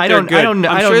sure that they're good.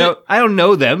 I don't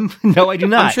know them. No, I do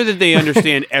not. I'm sure that they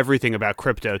understand everything about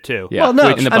crypto too. Yeah. Well, no,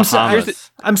 in the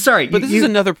Bahamas. I'm sorry, but this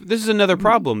is another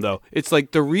problem though. It's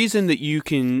like the reason that you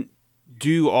can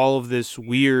do all of this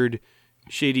weird,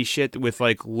 shady shit with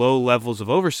like low levels of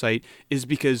oversight is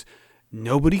because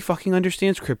nobody fucking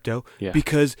understands crypto. Yeah.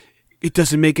 Because it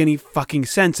doesn't make any fucking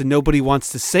sense, and nobody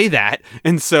wants to say that,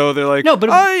 and so they're like, "No,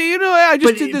 but I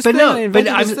just did this thing. I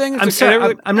invented this thing." I'm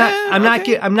sorry, I'm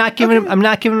not giving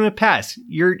him a pass.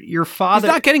 Your father,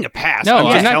 he's not getting a pass. No,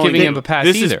 I'm not giving him a pass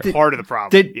either. This is part of the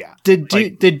problem.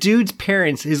 The dude's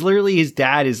parents his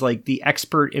dad is like the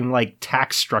expert in like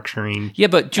tax structuring. Yeah,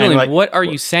 but Julian, like, what are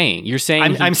you saying? You're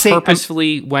saying he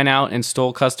purposefully went out and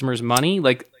stole customers' money?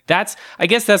 Like I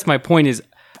guess that's my point. Is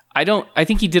I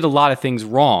think he did a lot of things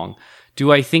wrong.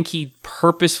 Do I think he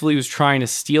purposefully was trying to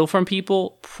steal from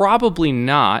people? Probably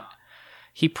not.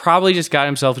 He probably just got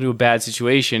himself into a bad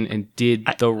situation and did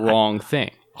the wrong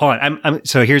thing. Hold on.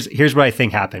 So here's what I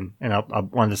think happened, and I'll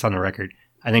want this on the record.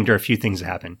 I think there are a few things that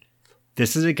happened.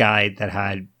 This is a guy that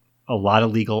had a lot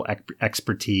of legal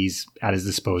expertise at his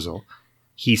disposal.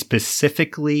 He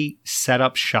specifically set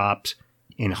up shops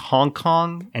in Hong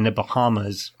Kong and the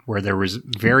Bahamas where there was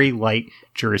very light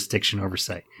jurisdiction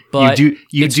oversight. But you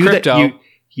it's do crypto. That.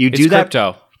 You do that.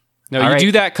 Crypto. No, you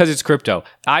do that because it's crypto.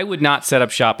 I would not set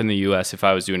up shop in the U.S. if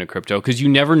I was doing a crypto because you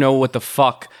never know what the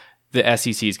fuck the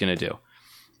SEC is going to do.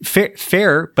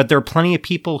 Fair, but there are plenty of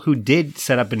people who did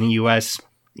set up in the U.S.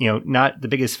 You know, not the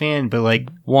biggest fan, but like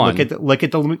look at the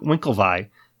Winklevi.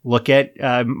 Look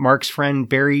at Mark's friend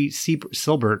Barry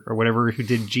Silbert or whatever who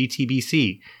did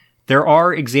GTBC. There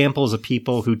are examples of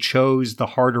people who chose the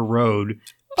harder road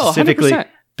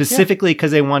specifically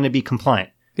because they wanted to be compliant.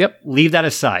 Yep. Leave that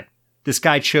aside. This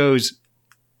guy chose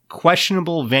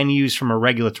questionable venues from a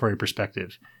regulatory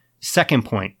perspective. Second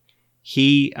point,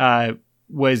 he had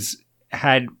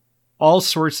all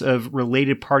sorts of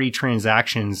related party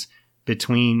transactions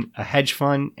between a hedge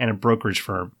fund and a brokerage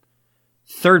firm.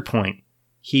 Third point,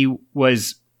 he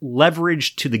was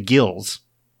leveraged to the gills,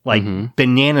 like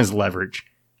bananas leverage.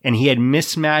 And he had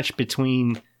mismatch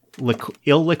between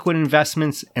illiquid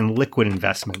investments and liquid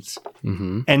investments.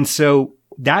 Mm-hmm. And so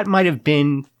that might have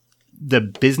been the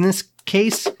business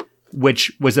case,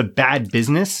 which was a bad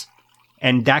business.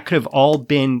 And that could have all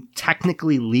been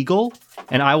technically legal.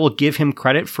 And I will give him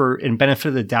credit for, in benefit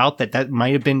of the doubt, that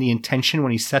might have been the intention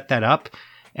when he set that up.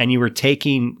 And you were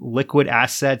taking liquid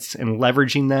assets and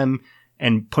leveraging them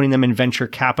and putting them in venture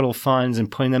capital funds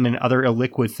and putting them in other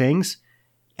illiquid things.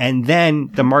 And then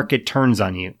the market turns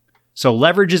on you. So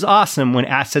leverage is awesome when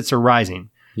assets are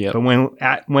rising. Yep. But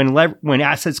when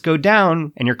assets go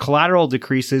down and your collateral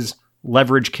decreases,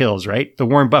 leverage kills, right? The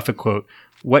Warren Buffett quote.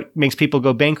 What makes people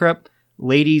go bankrupt?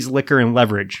 Ladies, liquor, and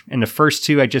leverage. And the first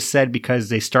two I just said because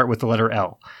they start with the letter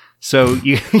L. So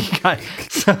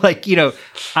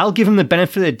I'll give him the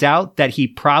benefit of the doubt that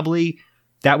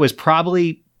that was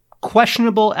probably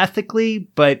questionable ethically,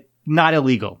 but not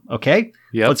illegal. Okay?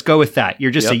 Yep. Let's go with that. You're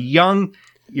just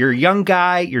you're a young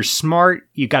guy. You're smart.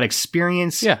 You got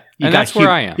experience. Yeah. That's where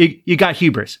I am. You got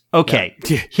hubris. Okay.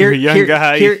 Yeah. You're a young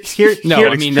guy.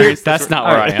 That's not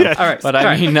where I am. All right. But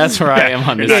I mean, that's where I am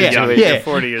on this situation. You're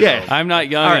 40 years old. I'm not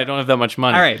young. Right. I don't have that much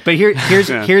money. All right. But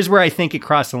here's where I think it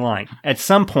crossed the line. At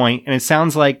some point, and it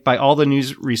sounds like by all the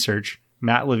news research,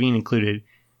 Matt Levine included,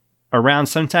 around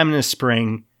sometime in the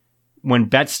spring, when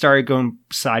bets started going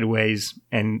sideways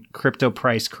and crypto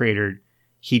price cratered,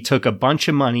 he took a bunch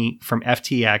of money from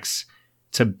FTX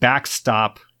to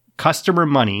backstop customer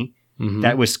money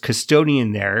that was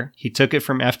custodian there. He took it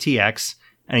from FTX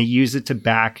and he used it to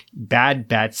back bad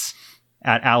bets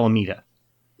at Alameda.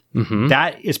 Mm-hmm.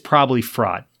 That is probably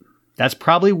fraud. That's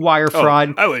probably wire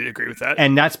fraud. I would agree with that.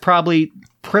 And that's probably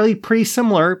pretty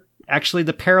similar. Actually,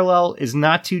 the parallel is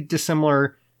not too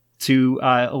dissimilar to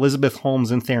Elizabeth Holmes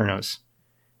and Theranos.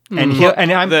 And hold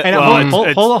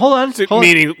on.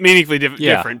 Meaningfully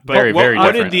different. But very different.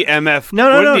 What did the MF?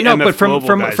 No. But from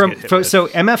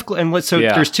MF and what? So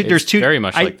there's two. Very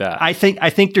much like that. I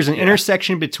think there's an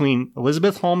intersection between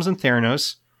Elizabeth Holmes and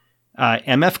Theranos,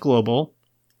 MF Global,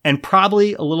 and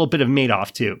probably a little bit of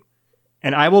Madoff too.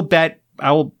 And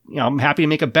I'm happy to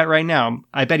make a bet right now.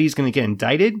 I bet he's going to get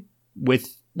indicted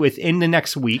within the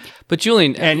next week. But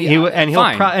Julian, he'll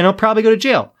probably go to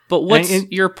jail. But what's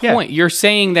your point? Yeah. You're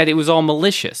saying that it was all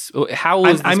malicious. How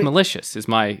was this malicious? Is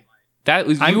my That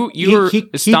was you were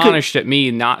astonished at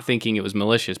me not thinking it was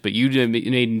malicious, but you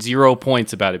made 0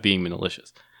 points about it being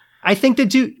malicious. I think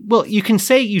you can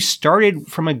say you started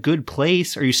from a good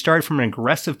place or you started from an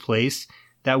aggressive place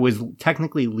that was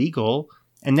technically legal,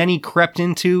 and then he crept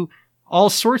into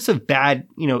all sorts of bad,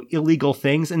 illegal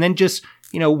things, and then just,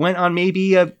 went on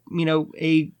maybe a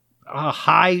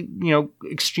high,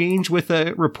 exchange with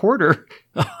a reporter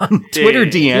on Twitter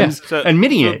DMs,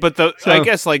 admitting it. But I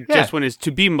guess just when it's to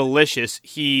be malicious,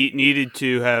 he needed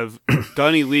to have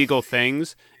done illegal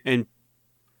things and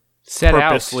set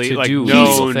out purposely to do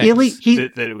known things.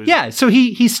 that it was. Yeah, so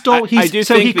he stole. I do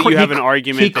think that you have an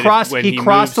argument. He crossed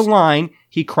the line.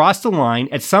 He crossed the line.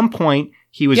 At some point,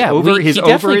 he was over his. He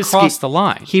definitely crossed the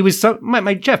line. He was Jeff.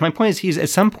 My point is, at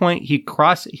some point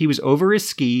he was over his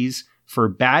skis for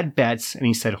bad bets, and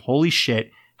he said, "Holy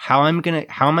shit! How am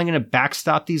I gonna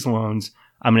backstop these loans?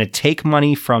 I'm going to take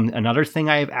money from another thing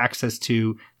I have access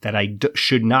to that I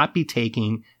should not be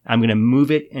taking. I'm going to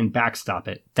move it and backstop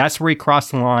it." That's where he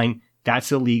crossed the line.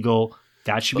 That's illegal.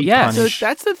 That should be punished. So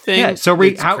that's the thing. Yeah.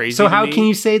 So how can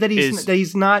you say that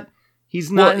he's not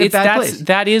in a bad place?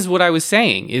 That is what I was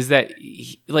saying, is that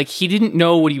he didn't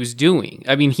know what he was doing.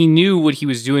 I mean, he knew what he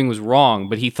was doing was wrong,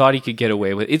 but he thought he could get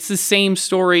away with it. It's the same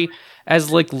story as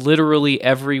literally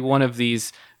every one of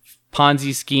these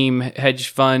Ponzi scheme, hedge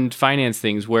fund, finance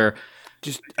things where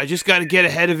I just got to get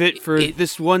ahead of it for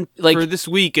this this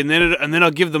week, and then I'll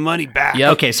give the money back.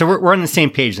 Yep. Okay, so we're on the same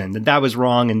page then. That was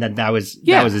wrong, and that was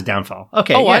his downfall.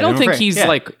 Okay. Oh, I don't think he's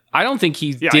I don't think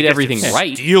he did everything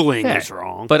right. Stealing is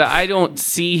wrong, but I don't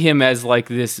see him as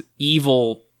this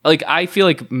evil. I feel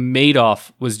like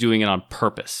Madoff was doing it on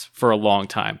purpose for a long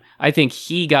time. I think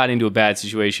he got into a bad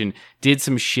situation, did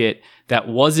some shit that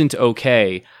wasn't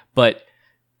okay, but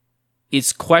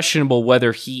it's questionable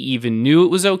whether he even knew it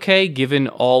was okay, given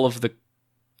all of the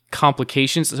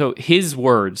complications. So his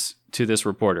words to this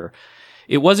reporter,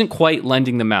 it wasn't quite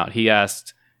lending them out. He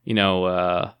asked,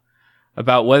 about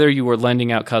whether you were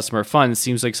lending out customer funds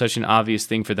seems like such an obvious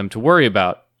thing for them to worry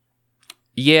about.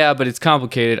 Yeah, but it's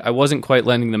complicated. I wasn't quite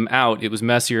lending them out. It was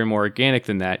messier and more organic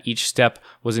than that. Each step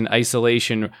was in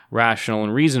isolation, rational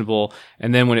and reasonable.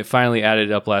 And then when it finally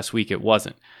added up last week, it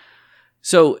wasn't.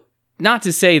 So not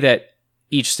to say that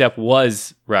each step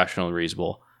was rational and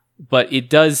reasonable, but it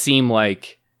does seem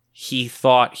like he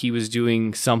thought he was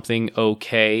doing something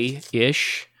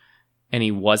okay-ish, and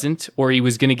he wasn't, or he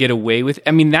was going to get away with.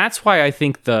 I mean, that's why I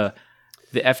think the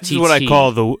FTT. This is what I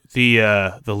call the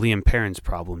Liam Perrins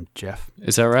problem, Jeff.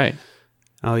 Is that right?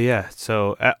 Oh yeah.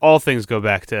 So all things go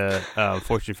back to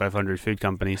Fortune 500 food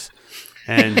companies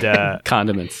and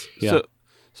condiments. Yeah.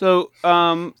 So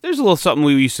there's a little something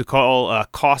we used to call a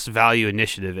cost value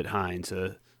initiative at Heinz,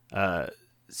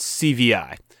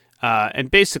 CVI. And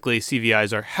basically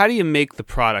CVIs are, how do you make the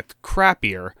product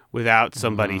crappier without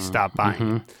somebody stop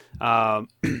buying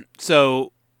it?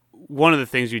 So one of the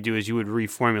things you do is you would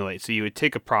reformulate. So you would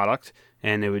take a product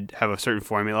and it would have a certain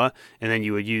formula, and then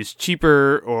you would use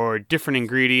cheaper or different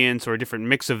ingredients or a different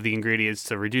mix of the ingredients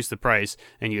to reduce the price,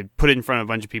 and you'd put it in front of a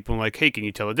bunch of people and hey, can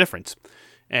you tell the difference?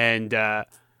 And the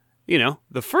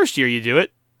first year you do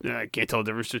it, I can't tell the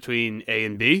difference between A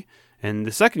and B. And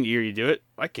the second year you do it,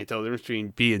 I can't tell the difference between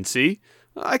B and C.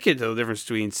 I can't tell the difference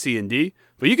between C and D.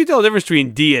 But you can tell the difference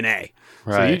between D and A.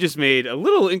 Right. So you just made a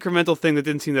little incremental thing that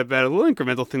didn't seem that bad, a little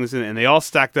incremental thing that's in it, and they all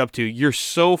stacked up to, you're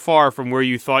so far from where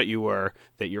you thought you were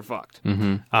that you're fucked.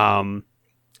 Mm-hmm. And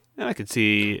I could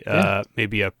see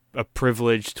maybe a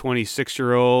privileged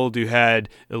 26-year-old who had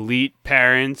elite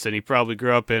parents, and he probably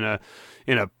grew up in a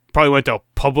probably went to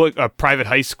a private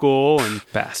high school and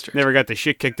bastard never got the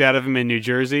shit kicked out of him in New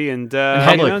Jersey. And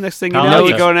next thing you know,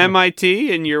 you go to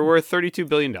MIT and you're worth $32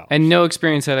 billion. And no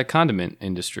experience at a condiment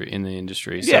industry in the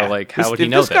industry. So how would he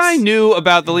know this? If this guy knew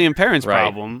about the Liam Perrins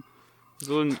problem, it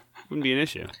wouldn't be an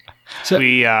issue. So,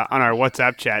 we on our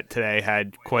WhatsApp chat today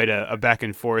had quite a back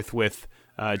and forth with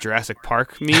Jurassic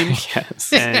Park meme.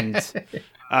 Yes. And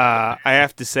I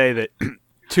have to say that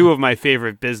two of my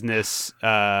favorite business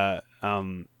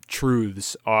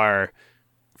truths are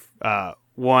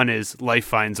one is life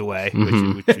finds a way,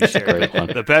 which we shared.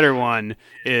 The better one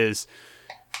is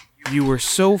you were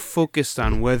so focused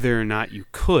on whether or not you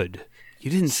could,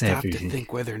 you didn't stop to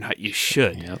think whether or not you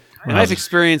should. Yep. And I've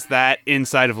experienced that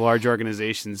inside of large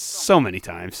organizations so many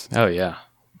times. Oh yeah.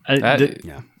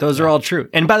 Those are all true.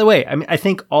 And by the way, I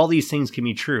think all these things can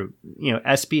be true.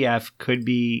 SBF could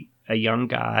be a young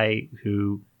guy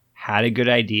who had a good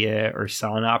idea or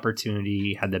saw an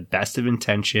opportunity, had the best of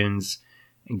intentions,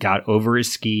 and got over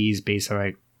his skis based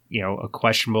on a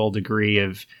questionable degree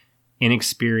of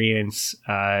inexperience,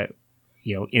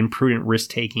 imprudent risk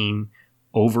taking,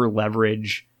 over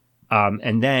leverage.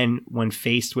 And then when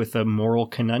faced with a moral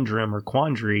conundrum or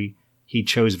quandary, he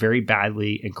chose very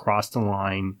badly and crossed the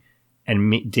line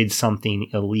and did something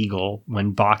illegal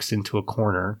when boxed into a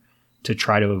corner to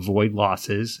try to avoid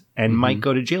losses and might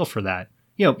go to jail for that.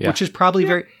 Which is probably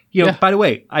very, by the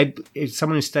way, if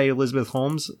someone who studied Elizabeth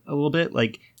Holmes a little bit,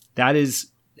 like that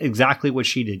is exactly what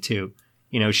she did too.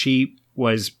 She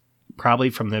was probably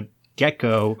from the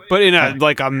get-go, but in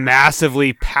a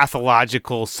massively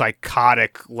pathological,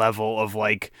 psychotic level of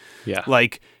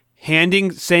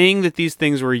saying that these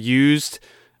things were used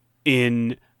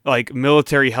in like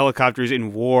military helicopters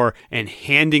in war and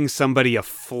handing somebody a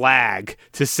flag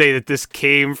to say that this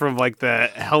came from like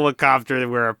the helicopter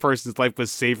where a person's life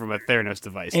was saved from a Theranos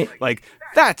device.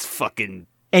 That's fucking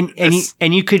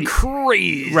and you could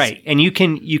crazy, right? And you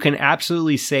can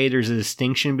absolutely say there's a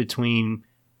distinction between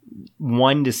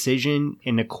one decision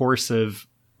in the course of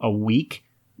a week,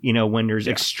 when there's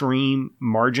extreme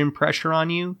margin pressure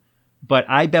on you. But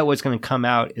I bet what's going to come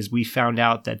out is we found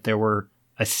out that there were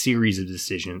a series of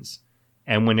decisions.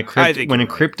 And when a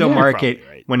crypto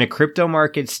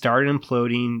market started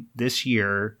imploding this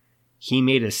year, he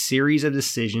made a series of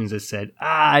decisions that said,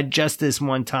 just this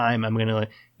one time, I'm going to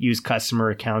use customer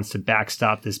accounts to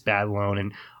backstop this bad loan,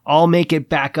 and I'll make it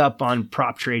back up on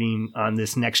prop trading on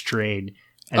this next trade.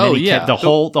 And then kept, the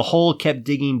hole kept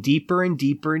digging deeper and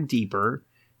deeper and deeper,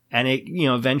 and it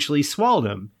eventually swallowed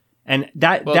him. And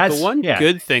that's the one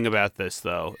good thing about this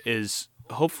though is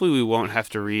hopefully we won't have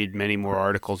to read many more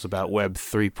articles about Web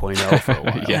 3.0 for a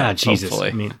while. Jesus. Hopefully.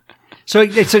 I mean, so I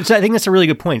think that's a really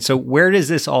good point. So where does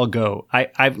this all go?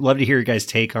 I'd love to hear your guys'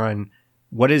 take on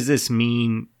what does this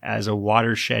mean as a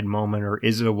watershed moment, or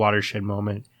is it a watershed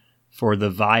moment for the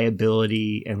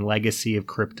viability and legacy of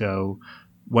crypto?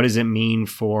 What does it mean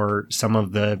for some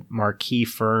of the marquee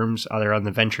firms, either on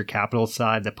the venture capital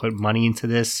side, that put money into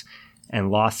this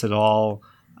and lost it all?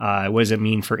 What does it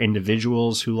mean for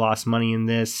individuals who lost money in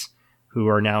this, who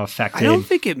are now affected? I don't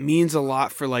think it means a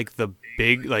lot for like the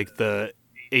big, like the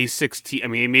A16. I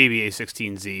mean, maybe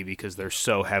A16Z because they're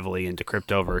so heavily into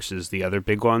crypto versus the other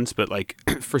big ones. But like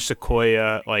for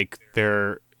Sequoia,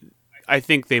 I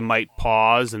think they might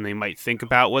pause and they might think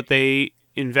about what they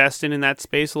invest in that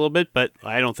space a little bit, but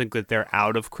I don't think that they're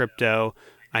out of crypto.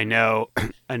 I know,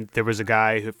 and there was a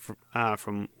guy who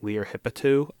from Lear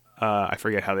Hippatu. I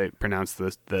forget how they pronounce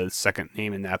the second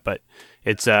name in that, but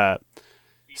it's a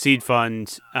seed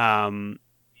fund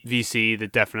VC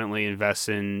that definitely invests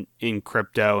in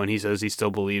crypto, and he says he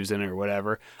still believes in it or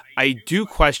whatever. I do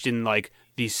question like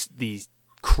these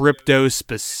crypto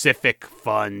specific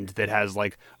fund that has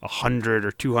like $100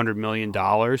 or $200 million.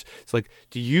 It's like,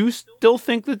 do you still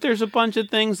think that there's a bunch of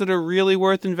things that are really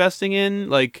worth investing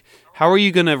in? Like, how are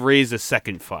you going to raise a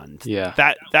second fund? Yeah,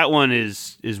 that one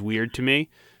is weird to me.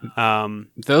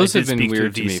 Those have been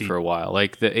weird to me for a while.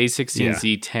 Like the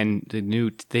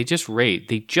A16Z10, they just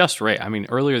raised. I mean,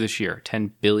 earlier this year, $10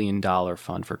 billion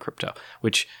fund for crypto,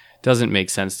 which doesn't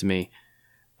make sense to me.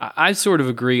 I sort of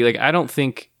agree. Like, I don't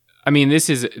think. I mean, this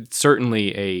is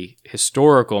certainly a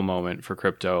historical moment for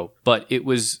crypto, but it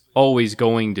was always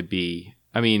going to be.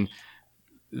 I mean,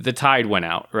 the tide went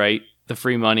out, right? The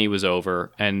free money was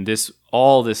over, and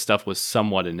all this stuff was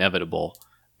somewhat inevitable.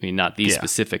 I mean, not these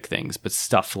specific things, but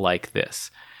stuff like this.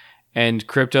 And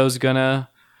crypto's gonna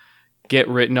get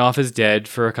written off as dead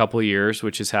for a couple of years,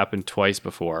 which has happened twice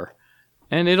before.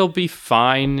 And it'll be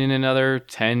fine in another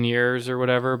 10 years or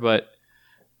whatever, but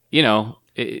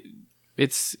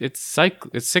it's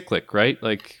cyclic, right?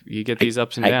 Like you get these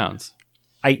ups and downs.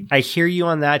 I hear you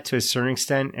on that to a certain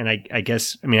extent, and I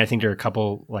guess I think there are a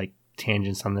couple like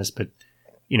tangents on this, but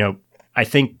I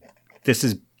think this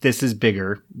is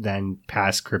bigger than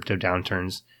past crypto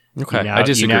downturns. Okay, I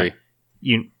disagree.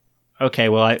 Okay?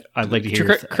 Well, I'd like to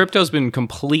hear. Crypto's been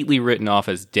completely written off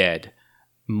as dead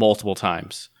multiple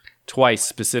times, twice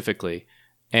specifically,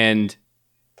 and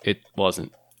it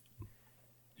wasn't.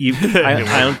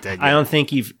 I don't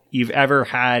think you've ever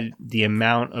had the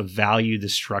amount of value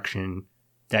destruction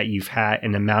that you've had,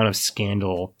 an amount of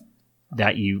scandal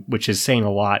which is saying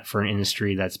a lot for an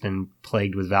industry that's been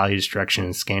plagued with value destruction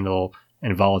and scandal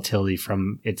and volatility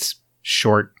from its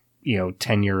short,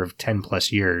 tenure of 10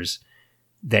 plus years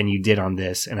than you did on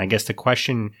this. And I guess the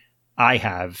question I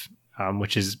have,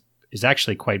 which is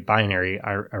actually quite binary,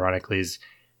 ironically, is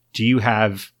do you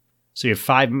have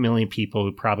 5 million people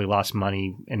who probably lost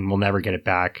money and will never get it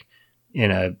back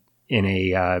in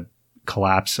a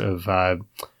collapse of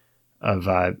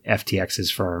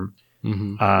FTX's firm.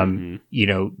 Mm-hmm.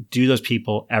 Do those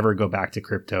people ever go back to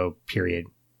crypto, period?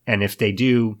 And if they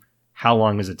do, how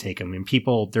long does it take them? And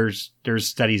there's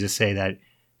studies that say that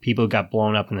people who got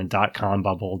blown up in the dot-com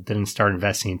bubble didn't start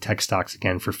investing in tech stocks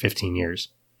again for 15 years.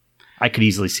 I could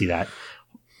easily see that.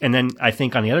 And then I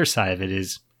think on the other side of it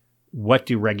is, what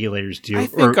do regulators do? I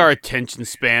think our attention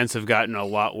spans have gotten a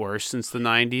lot worse since the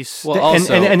 90s. Well,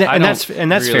 also, and I that's don't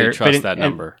that's really fair. trust that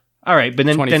number. All right, but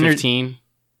then 2015,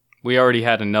 we already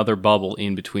had another bubble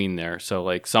in between there, so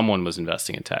like someone was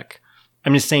investing in tech.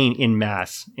 I'm just saying in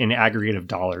mass, in aggregate of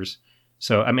dollars.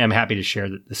 So I mean, I'm happy to share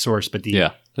the source, but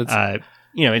it's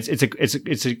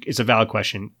a valid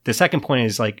question. The second point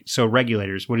is like, so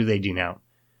regulators, what do they do now?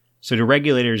 So do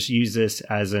regulators use this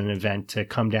as an event to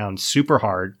come down super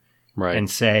hard, right, and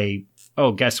say,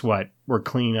 oh, guess what? We're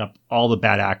cleaning up all the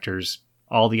bad actors,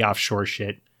 all the offshore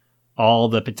shit, all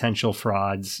the potential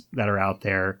frauds that are out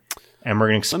there. And we're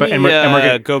going to we're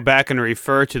going to go back and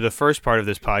refer to the first part of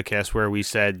this podcast where we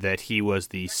said that he was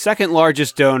the second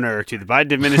largest donor to the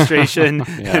Biden administration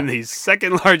and the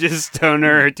second largest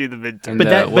donor to the midterm.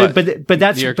 But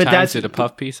that's New York Times did a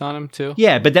puff piece on him too.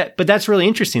 Yeah, but that's really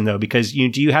interesting though, because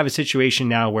do you have a situation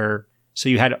now where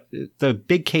you had the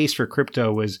big case for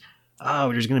crypto was,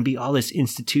 oh, there's going to be all this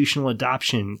institutional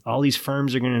adoption, all these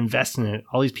firms are going to invest in it,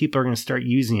 all these people are going to start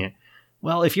using it.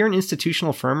 Well, if you're an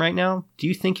institutional firm right now, do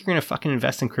you think you're going to fucking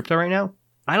invest in crypto right now?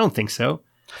 I don't think so.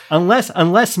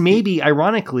 Unless maybe,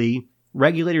 ironically,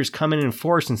 regulators come in and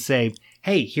enforce and say,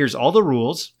 hey, here's all the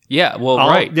rules. Yeah, well,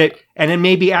 right. And then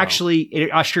maybe actually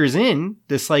it ushers in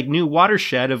this like new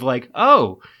watershed of like,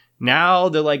 oh, now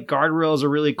the like guardrails are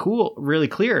really cool, really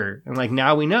clear. And like,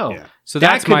 now we know. Yeah. So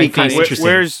that could be kind of interesting.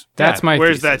 Where's that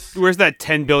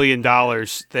 $10 billion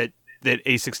that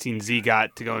A16Z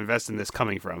got to go invest in this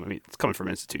coming from? I mean, it's coming from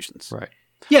institutions. Right.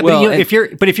 Yeah, well, but if you're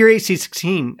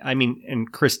A16, I mean,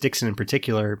 and Chris Dixon in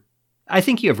particular, I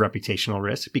think you have reputational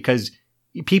risk because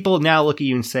people now look at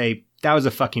you and say, that was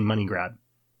a fucking money grab.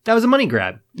 That was a money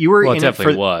grab. You were it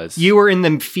definitely was. You were in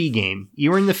the fee game.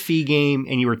 You were in the fee game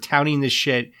and you were touting this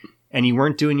shit and you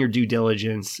weren't doing your due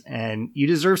diligence and you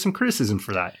deserve some criticism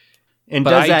for that. And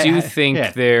but I think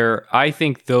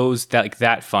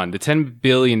that fund, the $10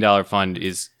 billion fund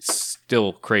is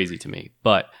still crazy to me.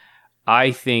 But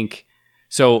I think,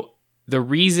 so the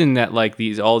reason that like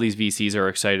all these VCs are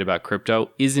excited about crypto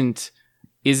isn't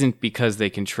because they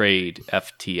can trade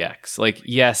FTX. Like,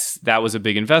 yes, that was a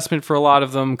big investment for a lot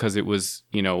of them because it was,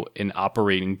 an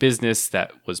operating business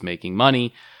that was making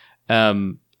money.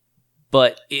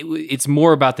 But it's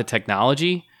more about the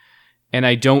technology. And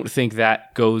I don't think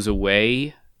that goes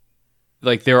away.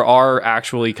 Like, there are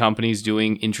actually companies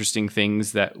doing interesting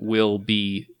things that will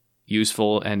be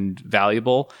useful and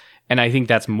valuable. And I think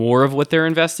that's more of what they're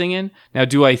investing in. Now,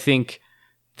 do I think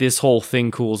this whole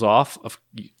thing cools off?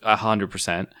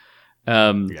 100%.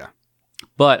 Yeah.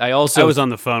 But I was on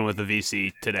the phone with a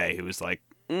VC today who was like,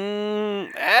 this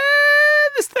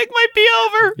thing might be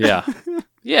over. Yeah.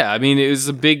 Yeah. I mean, it was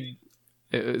a big,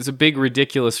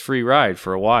 ridiculous free ride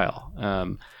for a while.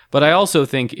 But I also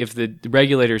think if the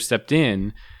regulator stepped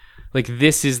in, like,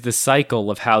 this is the cycle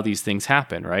of how these things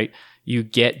happen, right? You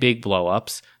get big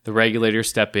blowups, the regulators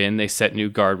step in, they set new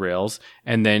guardrails,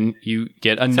 and then you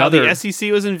get another. That's how the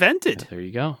SEC was invented. There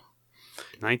you go.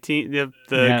 Great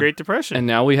Depression, and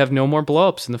now we have no more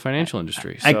blowups in the financial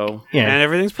industry. And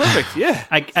everything's perfect. Yeah,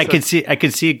 I could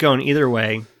see it going either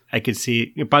way. I could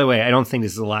see. By the way, I don't think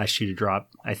this is the last shoe to drop.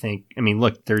 I mean,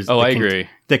 look, there's. I agree.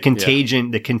 The contagion.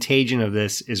 Yeah. The contagion of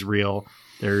this is real.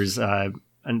 There's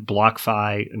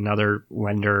BlockFi, another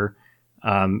lender,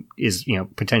 is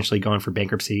potentially going for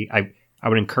bankruptcy. I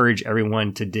would encourage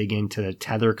everyone to dig into the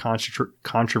Tether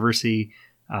controversy.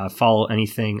 Follow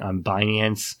anything on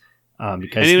Binance.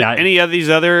 Because any of these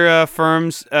other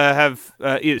firms have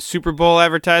either Super Bowl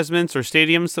advertisements or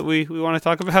stadiums that we want to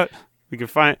talk about. We can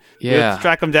find,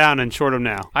 track them down and short them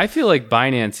now. I feel like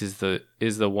Binance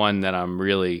is the one that I'm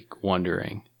really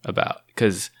wondering about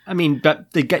because I mean,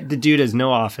 but the dude has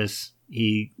no office.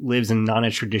 He lives in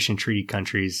non-extradition treaty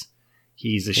countries.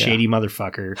 He's a shady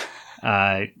motherfucker.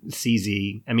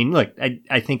 CZ. I mean, look,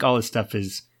 I think all this stuff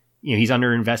is, he's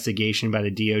under investigation by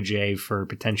the DOJ for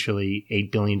potentially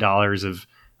 $8 billion of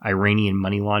Iranian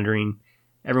money laundering.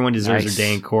 Everyone deserves their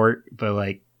day in court, but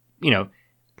like,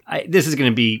 this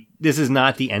is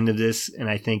not the end of this, and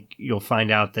I think you'll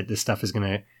find out that this stuff is going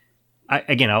to.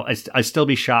 I'd still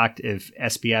be shocked if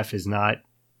SBF is not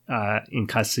in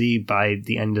custody by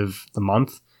the end of the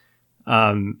month.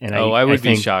 I would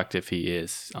be shocked if he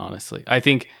is. Honestly, I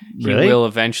think he will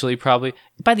eventually, probably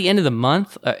by the end of the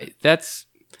month.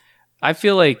 I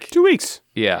feel like 2 weeks.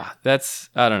 Yeah,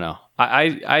 I don't know.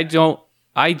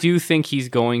 I do think he's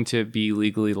going to be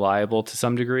legally liable to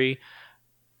some degree.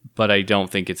 But I don't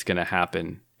think it's going to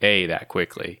happen, A, that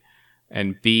quickly,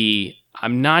 and B,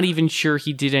 I'm not even sure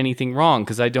he did anything wrong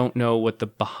because I don't know what the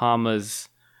Bahamas,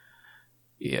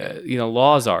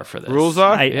 laws are for this. Rules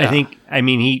are? I think.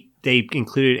 They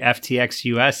included FTX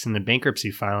US in the bankruptcy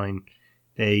filing.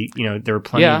 There were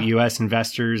plenty of U.S.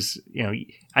 investors.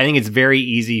 I think it's very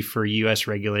easy for U.S.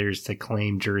 regulators to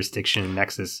claim jurisdiction and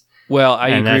nexus. Well, I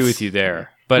agree with you there,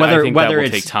 but I think that will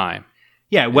take time.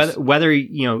 Yeah, whether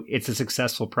it's a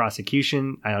successful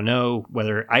prosecution, I don't know.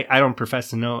 Whether I don't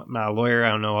profess to know, I'm not a lawyer. I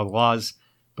don't know all the laws,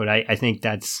 but I think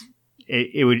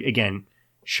it would again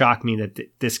shock me that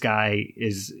this guy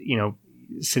is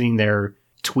sitting there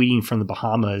tweeting from the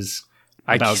Bahamas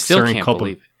about I still can't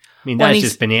believe it. I mean, that's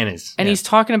just bananas. And he's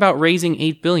talking about raising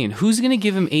 $8 billion. Who's going to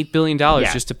give him $8 billion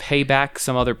just to pay back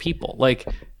some other people? Like,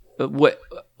 what?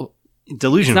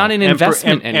 Delusional. It's not an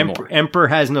investment anymore. Emperor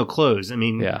has no clothes. I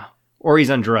mean, or he's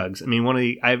on drugs. I mean, what do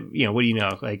you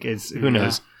know? Like, who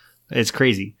knows? It's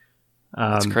crazy.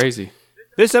 It's crazy.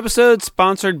 This episode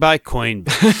sponsored by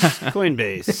Coinbase.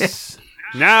 Coinbase.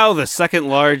 Now the second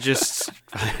largest.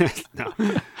 No.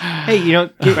 Hey,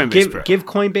 give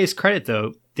Coinbase credit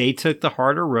though. They took the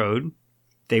harder road.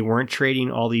 They weren't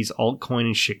trading all these altcoin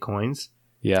and shitcoins.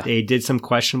 Yeah, they did some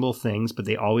questionable things, but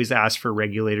they always asked for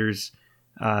regulators'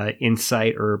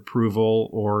 insight or approval,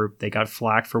 or they got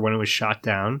flack for when it was shot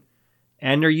down.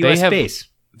 And they're U.S. based.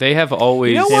 They have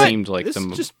always seemed like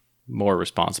more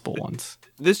responsible ones.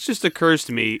 This just occurs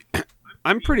to me.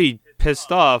 I'm pretty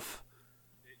pissed off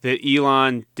that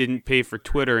Elon didn't pay for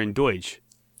Twitter and Deutsche.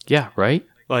 Yeah, right?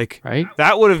 Right?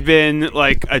 That would have been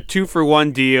like a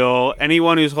 2-for-1 deal.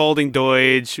 Anyone who's holding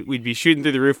Deutsche, we'd be shooting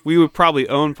through the roof. We would probably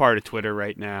own part of Twitter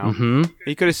right now. Mm-hmm.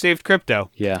 He could have saved crypto.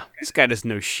 Yeah. This guy doesn't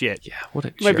know shit. Yeah, what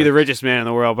a He might be the richest man in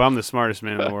the world, but I'm the smartest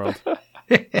man in the world.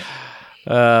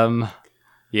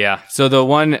 Yeah. So the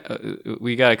one,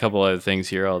 we got a couple other things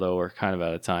here, although we're kind of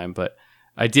out of time, but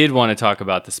I did want to talk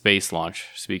about the space launch,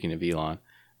 speaking of Elon.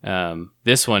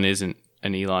 This one isn't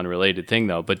an Elon related thing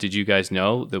though, but did you guys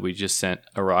know that we just sent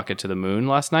a rocket to the moon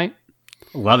last night?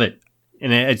 Love it.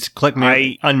 And it's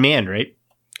unmanned, right?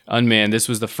 Unmanned. This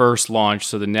was the first launch.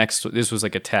 So this was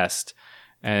like a test,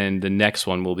 and the next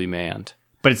one will be manned.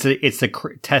 But it's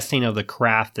the testing of the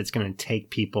craft that's going to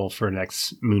take people for the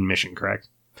next moon mission, correct?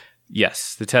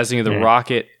 Yes, the testing of the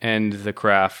rocket and the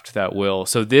craft that will.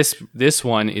 So this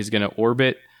one is going to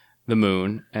orbit the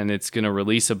moon, and it's going to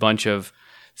release a bunch of.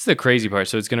 This is the crazy part.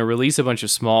 So it's going to release a bunch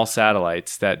of small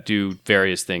satellites that do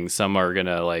various things. Some are going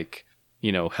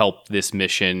to help this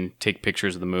mission, take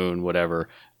pictures of the moon, whatever,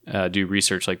 do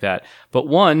research like that. But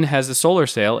one has a solar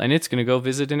sail, and it's going to go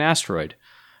visit an asteroid,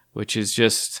 which is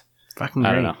just fucking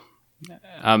great. I don't know.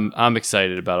 I'm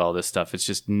excited about all this stuff. It's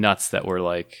just nuts that we're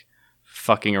like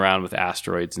fucking around with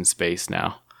asteroids in space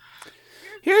now.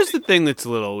 Here's the thing that's a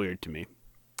little weird to me.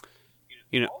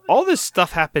 All this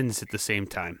stuff happens at the same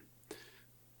time.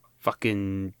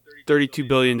 Fucking $32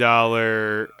 billion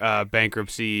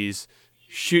bankruptcies,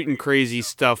 shooting crazy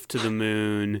stuff to the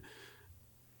moon,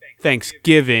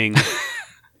 Thanksgiving,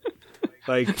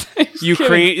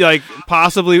 Ukraine,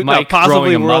 possibly World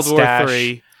War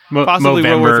III. Possibly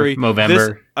World War III. Movember.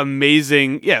 This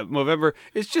amazing, Movember.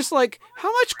 It's just like,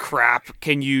 how much crap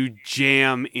can you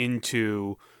jam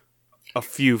into a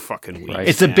few fucking weeks? Right.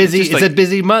 It's a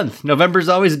busy month. November's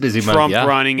always a busy month. Trump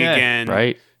running again.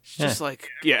 Right. It's just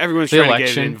everyone's trying to get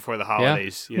it in before the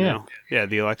holidays. The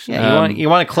election. Yeah, you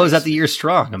want to close out the year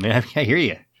strong. I mean, I hear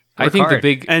you. I think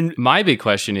my big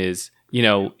question is,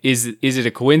 is it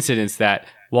a coincidence that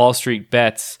Wall Street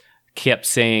Bets kept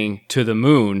saying to the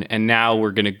moon, and now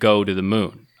we're going to go to the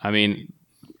moon? I mean,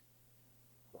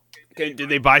 did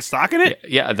they buy stock in it?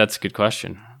 Yeah, that's a good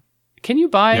question. Can you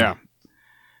buy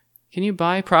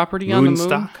property on the moon?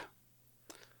 Stock?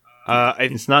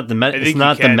 It's not the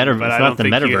metaverse.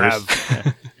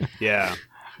 Yeah,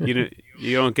 you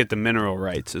don't get the mineral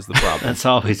rights is the problem. That's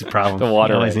always a problem. The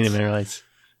water rights. Need the mineral rights.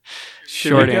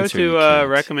 Should we go to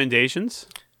recommendations?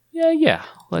 Yeah.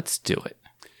 Let's do it.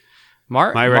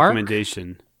 Mark.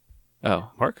 Recommendation.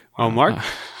 Oh, Mark. Oh, Mark.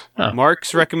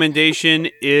 Mark's recommendation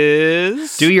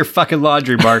is do your fucking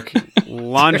laundry, Mark.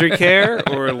 Laundry care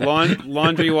or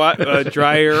laundry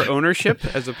dryer ownership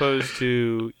as opposed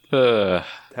to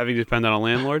having to depend on a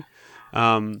landlord.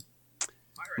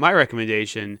 My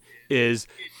recommendation is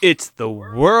it's the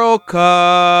World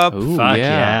Cup. Ooh, fuck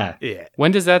yeah.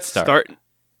 When does that start?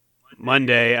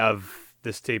 Monday of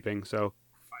this taping, so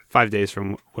 5 days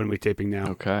from when we're taping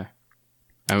now. Okay.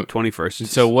 21st.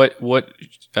 So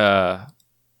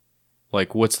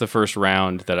what's the first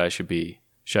round that I should be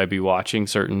watching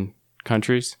certain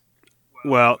countries?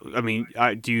 Well, I mean,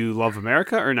 do you love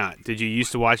America or not? Did you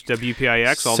used to watch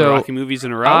WPIX, all the So, Rocky movies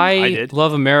in a row? I did.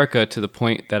 love America to the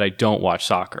point that I don't watch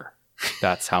soccer.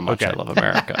 That's how much I love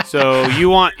America. So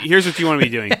here's what you want to be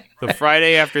doing. The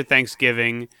Friday after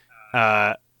Thanksgiving,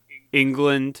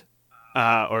 England,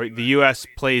 or the U.S.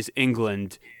 plays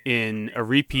England in a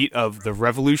repeat of the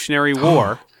Revolutionary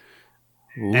War,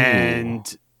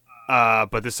 and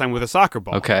but this time with a soccer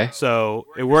ball. Okay. So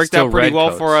it worked Still out pretty well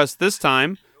redcoats. for us this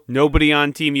time. Nobody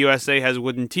on Team USA has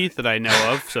wooden teeth that I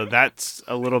know of, so that's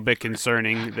a little bit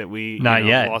concerning that we Not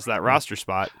yet. lost that roster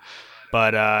spot.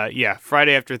 But yeah,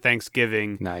 Friday after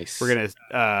Thanksgiving, Nice. we're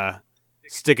gonna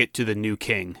stick it to the new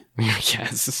king.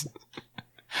 Yes.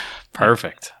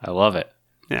 Perfect. I love it.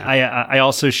 Yeah. I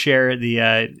also share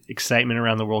the excitement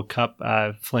around the World Cup.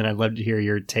 Flynn, I'd love to hear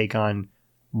your take on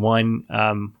one.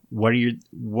 What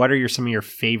are some of your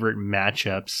favorite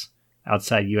matchups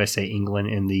outside USA England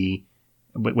in the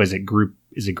Group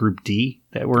D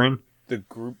that we're in? The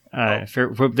group,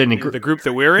 the group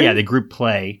that we're in. Yeah, the group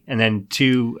play, and then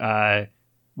two.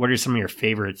 What are some of your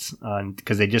favorites on?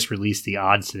 Because they just released the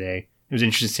odds today. It was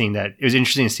interesting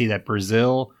to see that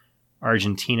Brazil,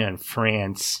 Argentina, and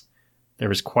France. There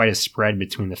was quite a spread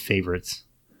between the favorites.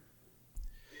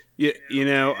 Yeah,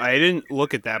 I didn't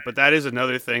look at that, but that is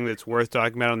another thing that's worth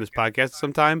talking about on this podcast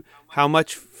sometime. How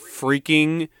much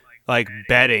freaking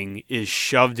betting is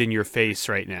shoved in your face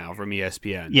right now from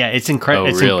ESPN. Yeah, it's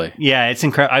incredible. Oh, really? It's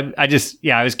incredible.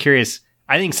 I was curious.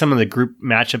 I think some of the group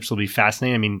matchups will be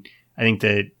fascinating. I mean, I think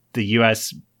the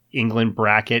U.S. England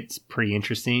bracket's pretty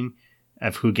interesting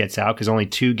of who gets out because only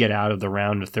 2 get out of the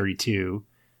round of 32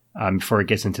 before it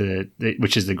gets into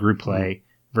which is the group play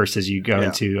versus you go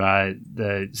into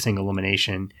the single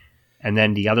elimination. And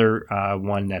then the other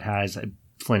one that has,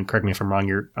 Flynn, correct me if I'm wrong,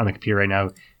 you're on the computer right now.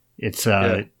 It's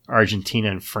Argentina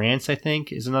and France, I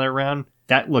think, is another round.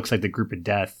 That looks like the group of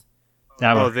death.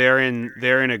 They're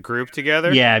in a group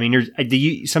together? Yeah, I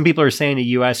mean, some people are saying the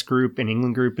U.S. group and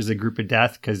England group is a group of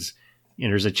death because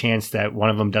there's a chance that one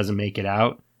of them doesn't make it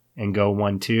out and go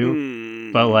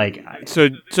 1-2. But so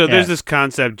there's this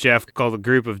concept, Jeff, called the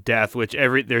group of death, which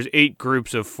there's 8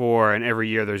 groups of 4, and every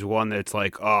year there's one that's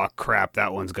like, oh crap,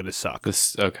 that one's gonna suck.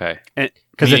 Okay.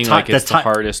 Because it's the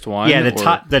hardest one. Yeah, the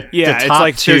top. It's top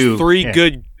like 2, there's 3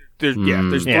 good. There's 3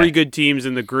 Yeah. good teams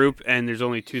in the group, and there's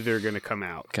only 2 that are going to come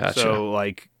out. Gotcha.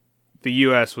 So, the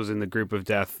U.S. was in the group of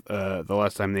death the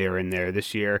last time they were in there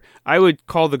this year. I would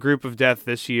call the group of death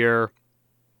this year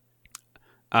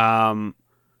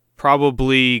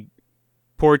probably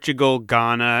Portugal,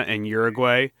 Ghana, and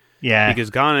Uruguay. Yeah. Because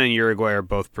Ghana and Uruguay are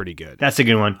both pretty good. That's a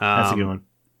good one. By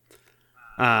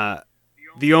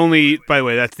the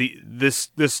way, that's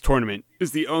this tournament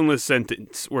is the only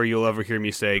sentence where you'll ever hear me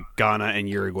say Ghana and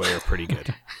Uruguay are pretty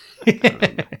good.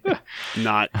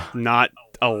 Not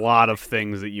a lot of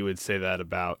things that you would say that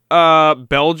about.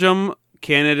 Belgium,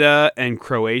 Canada, and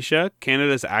Croatia.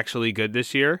 Canada's actually good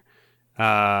this year.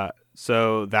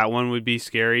 So that one would be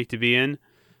scary to be in.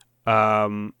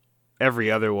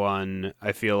 Every other one,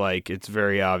 I feel like it's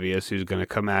very obvious who's going to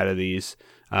come out of these.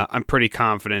 I'm pretty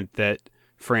confident that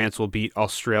France will beat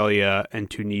Australia and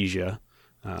Tunisia.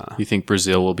 You think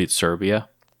Brazil will beat Serbia?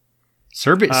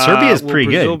 Serbia is pretty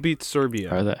good. Brazil beats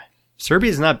Serbia. Are they?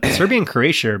 Serbia and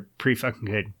Croatia are pretty fucking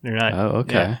good. They're not. Oh,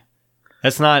 okay. Yeah.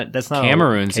 That's not.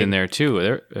 Cameroon's in there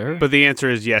too. They're But the answer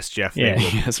is yes, Jeff. Yeah.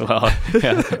 as well.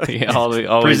 Yeah,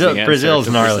 always Brazil's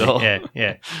gnarly. Brazil.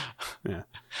 Yeah.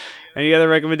 Any other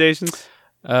recommendations?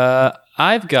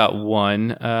 I've got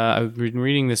one. I've been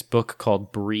reading this book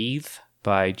called Breathe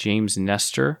by James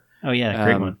Nestor. Oh yeah,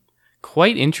 great one.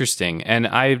 Quite interesting. And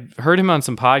I've heard him on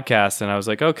some podcasts, and I was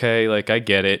like, okay, I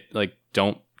get it.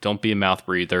 Don't be a mouth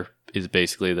breather is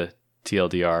basically the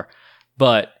TLDR.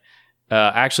 But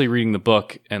actually reading the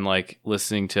book and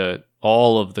listening to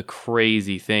all of the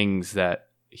crazy things that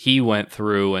he went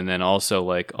through, and then also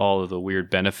all of the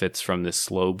weird benefits from this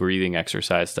slow breathing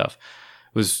exercise stuff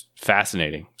was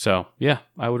fascinating. So yeah,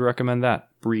 I would recommend that.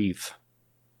 Breathe.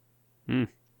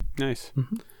 Nice.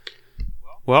 Mm-hmm.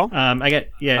 Well, I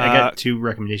got 2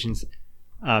 recommendations.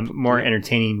 More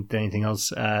entertaining than anything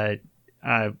else.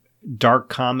 Dark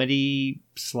comedy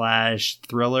 /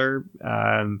 thriller.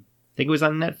 I think it was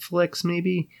on Netflix,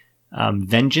 maybe.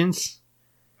 Vengeance.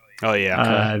 Oh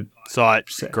yeah, saw it.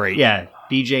 Great. Yeah,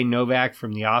 BJ Novak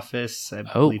from The Office. I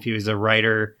believe he was a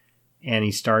writer, and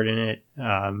he starred in it.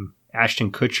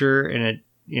 Ashton Kutcher in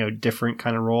a different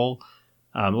kind of role.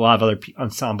 A lot of other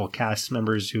ensemble cast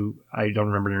members who I don't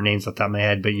remember their names off the top of my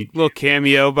head, but little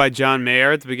cameo by John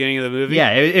Mayer at the beginning of the movie.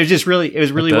 Yeah, it was really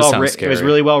well written. Scary. It was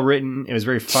really well written. It was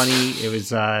very funny. It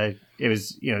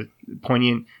was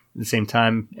poignant. the same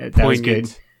time. That was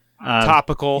good.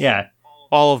 Topical. Yeah.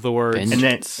 All of the words.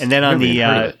 And then on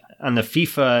the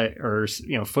FIFA or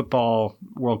football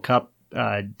World Cup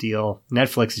deal,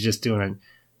 Netflix is just doing a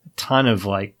ton of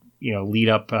lead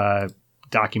up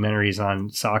documentaries on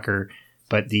soccer.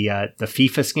 But the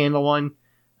FIFA scandal one,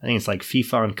 I think it's like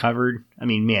FIFA Uncovered. I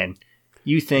mean, man,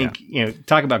 you think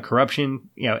talk about corruption?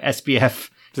 SBF.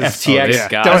 FTX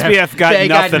SBF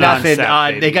got nothing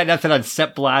on they got nothing on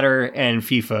Sepp Blatter and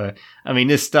FIFA. I mean,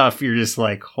 this stuff you're just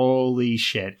like, holy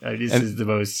shit! This is the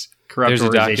most corrupt. There's a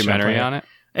organization documentary on it.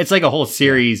 It's like a whole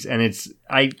series, and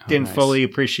I didn't fully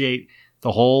appreciate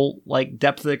the whole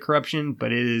depth of the corruption,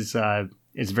 but it is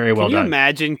it's very well done. Can you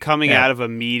imagine coming out of a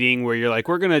meeting where you're like,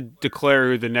 we're going to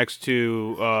declare who the next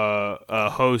two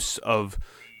hosts of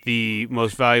the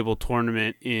most valuable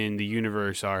tournament in the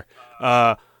universe are?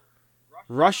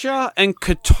 Russia and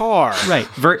Qatar, right?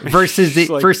 Versus the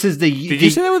Did you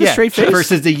say that with a straight face?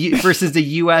 Versus the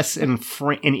U.S. and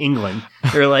England.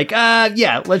 They're like,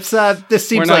 let's. This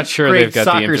seems like sure great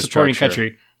soccer supporting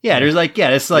country. Yeah,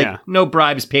 there's no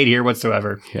bribes paid here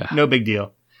whatsoever. Yeah. No big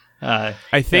deal.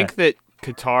 I think that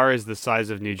Qatar is the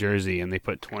size of New Jersey, and they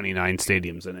put 29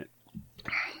 stadiums in it.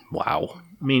 Wow.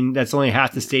 I mean, that's only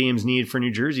half the stadiums needed for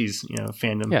New Jersey's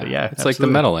fandom. Yeah, but yeah, it's absolutely. like the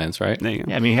Meadowlands, right?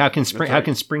 Yeah, I mean, how can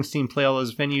Springsteen play all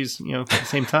those venues at the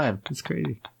same time? It's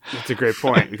crazy. That's a great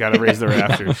point. We got to raise the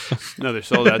rafters. Another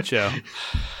sold out show.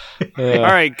 All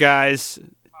right, guys,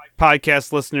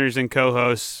 podcast listeners and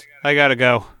co-hosts, I gotta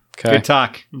go. Okay. Good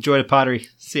talk. Enjoy the pottery.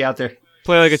 See you out there.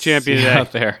 Play like a champion See you today.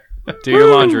 out there. Do your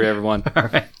laundry, everyone. All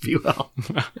right. Be well.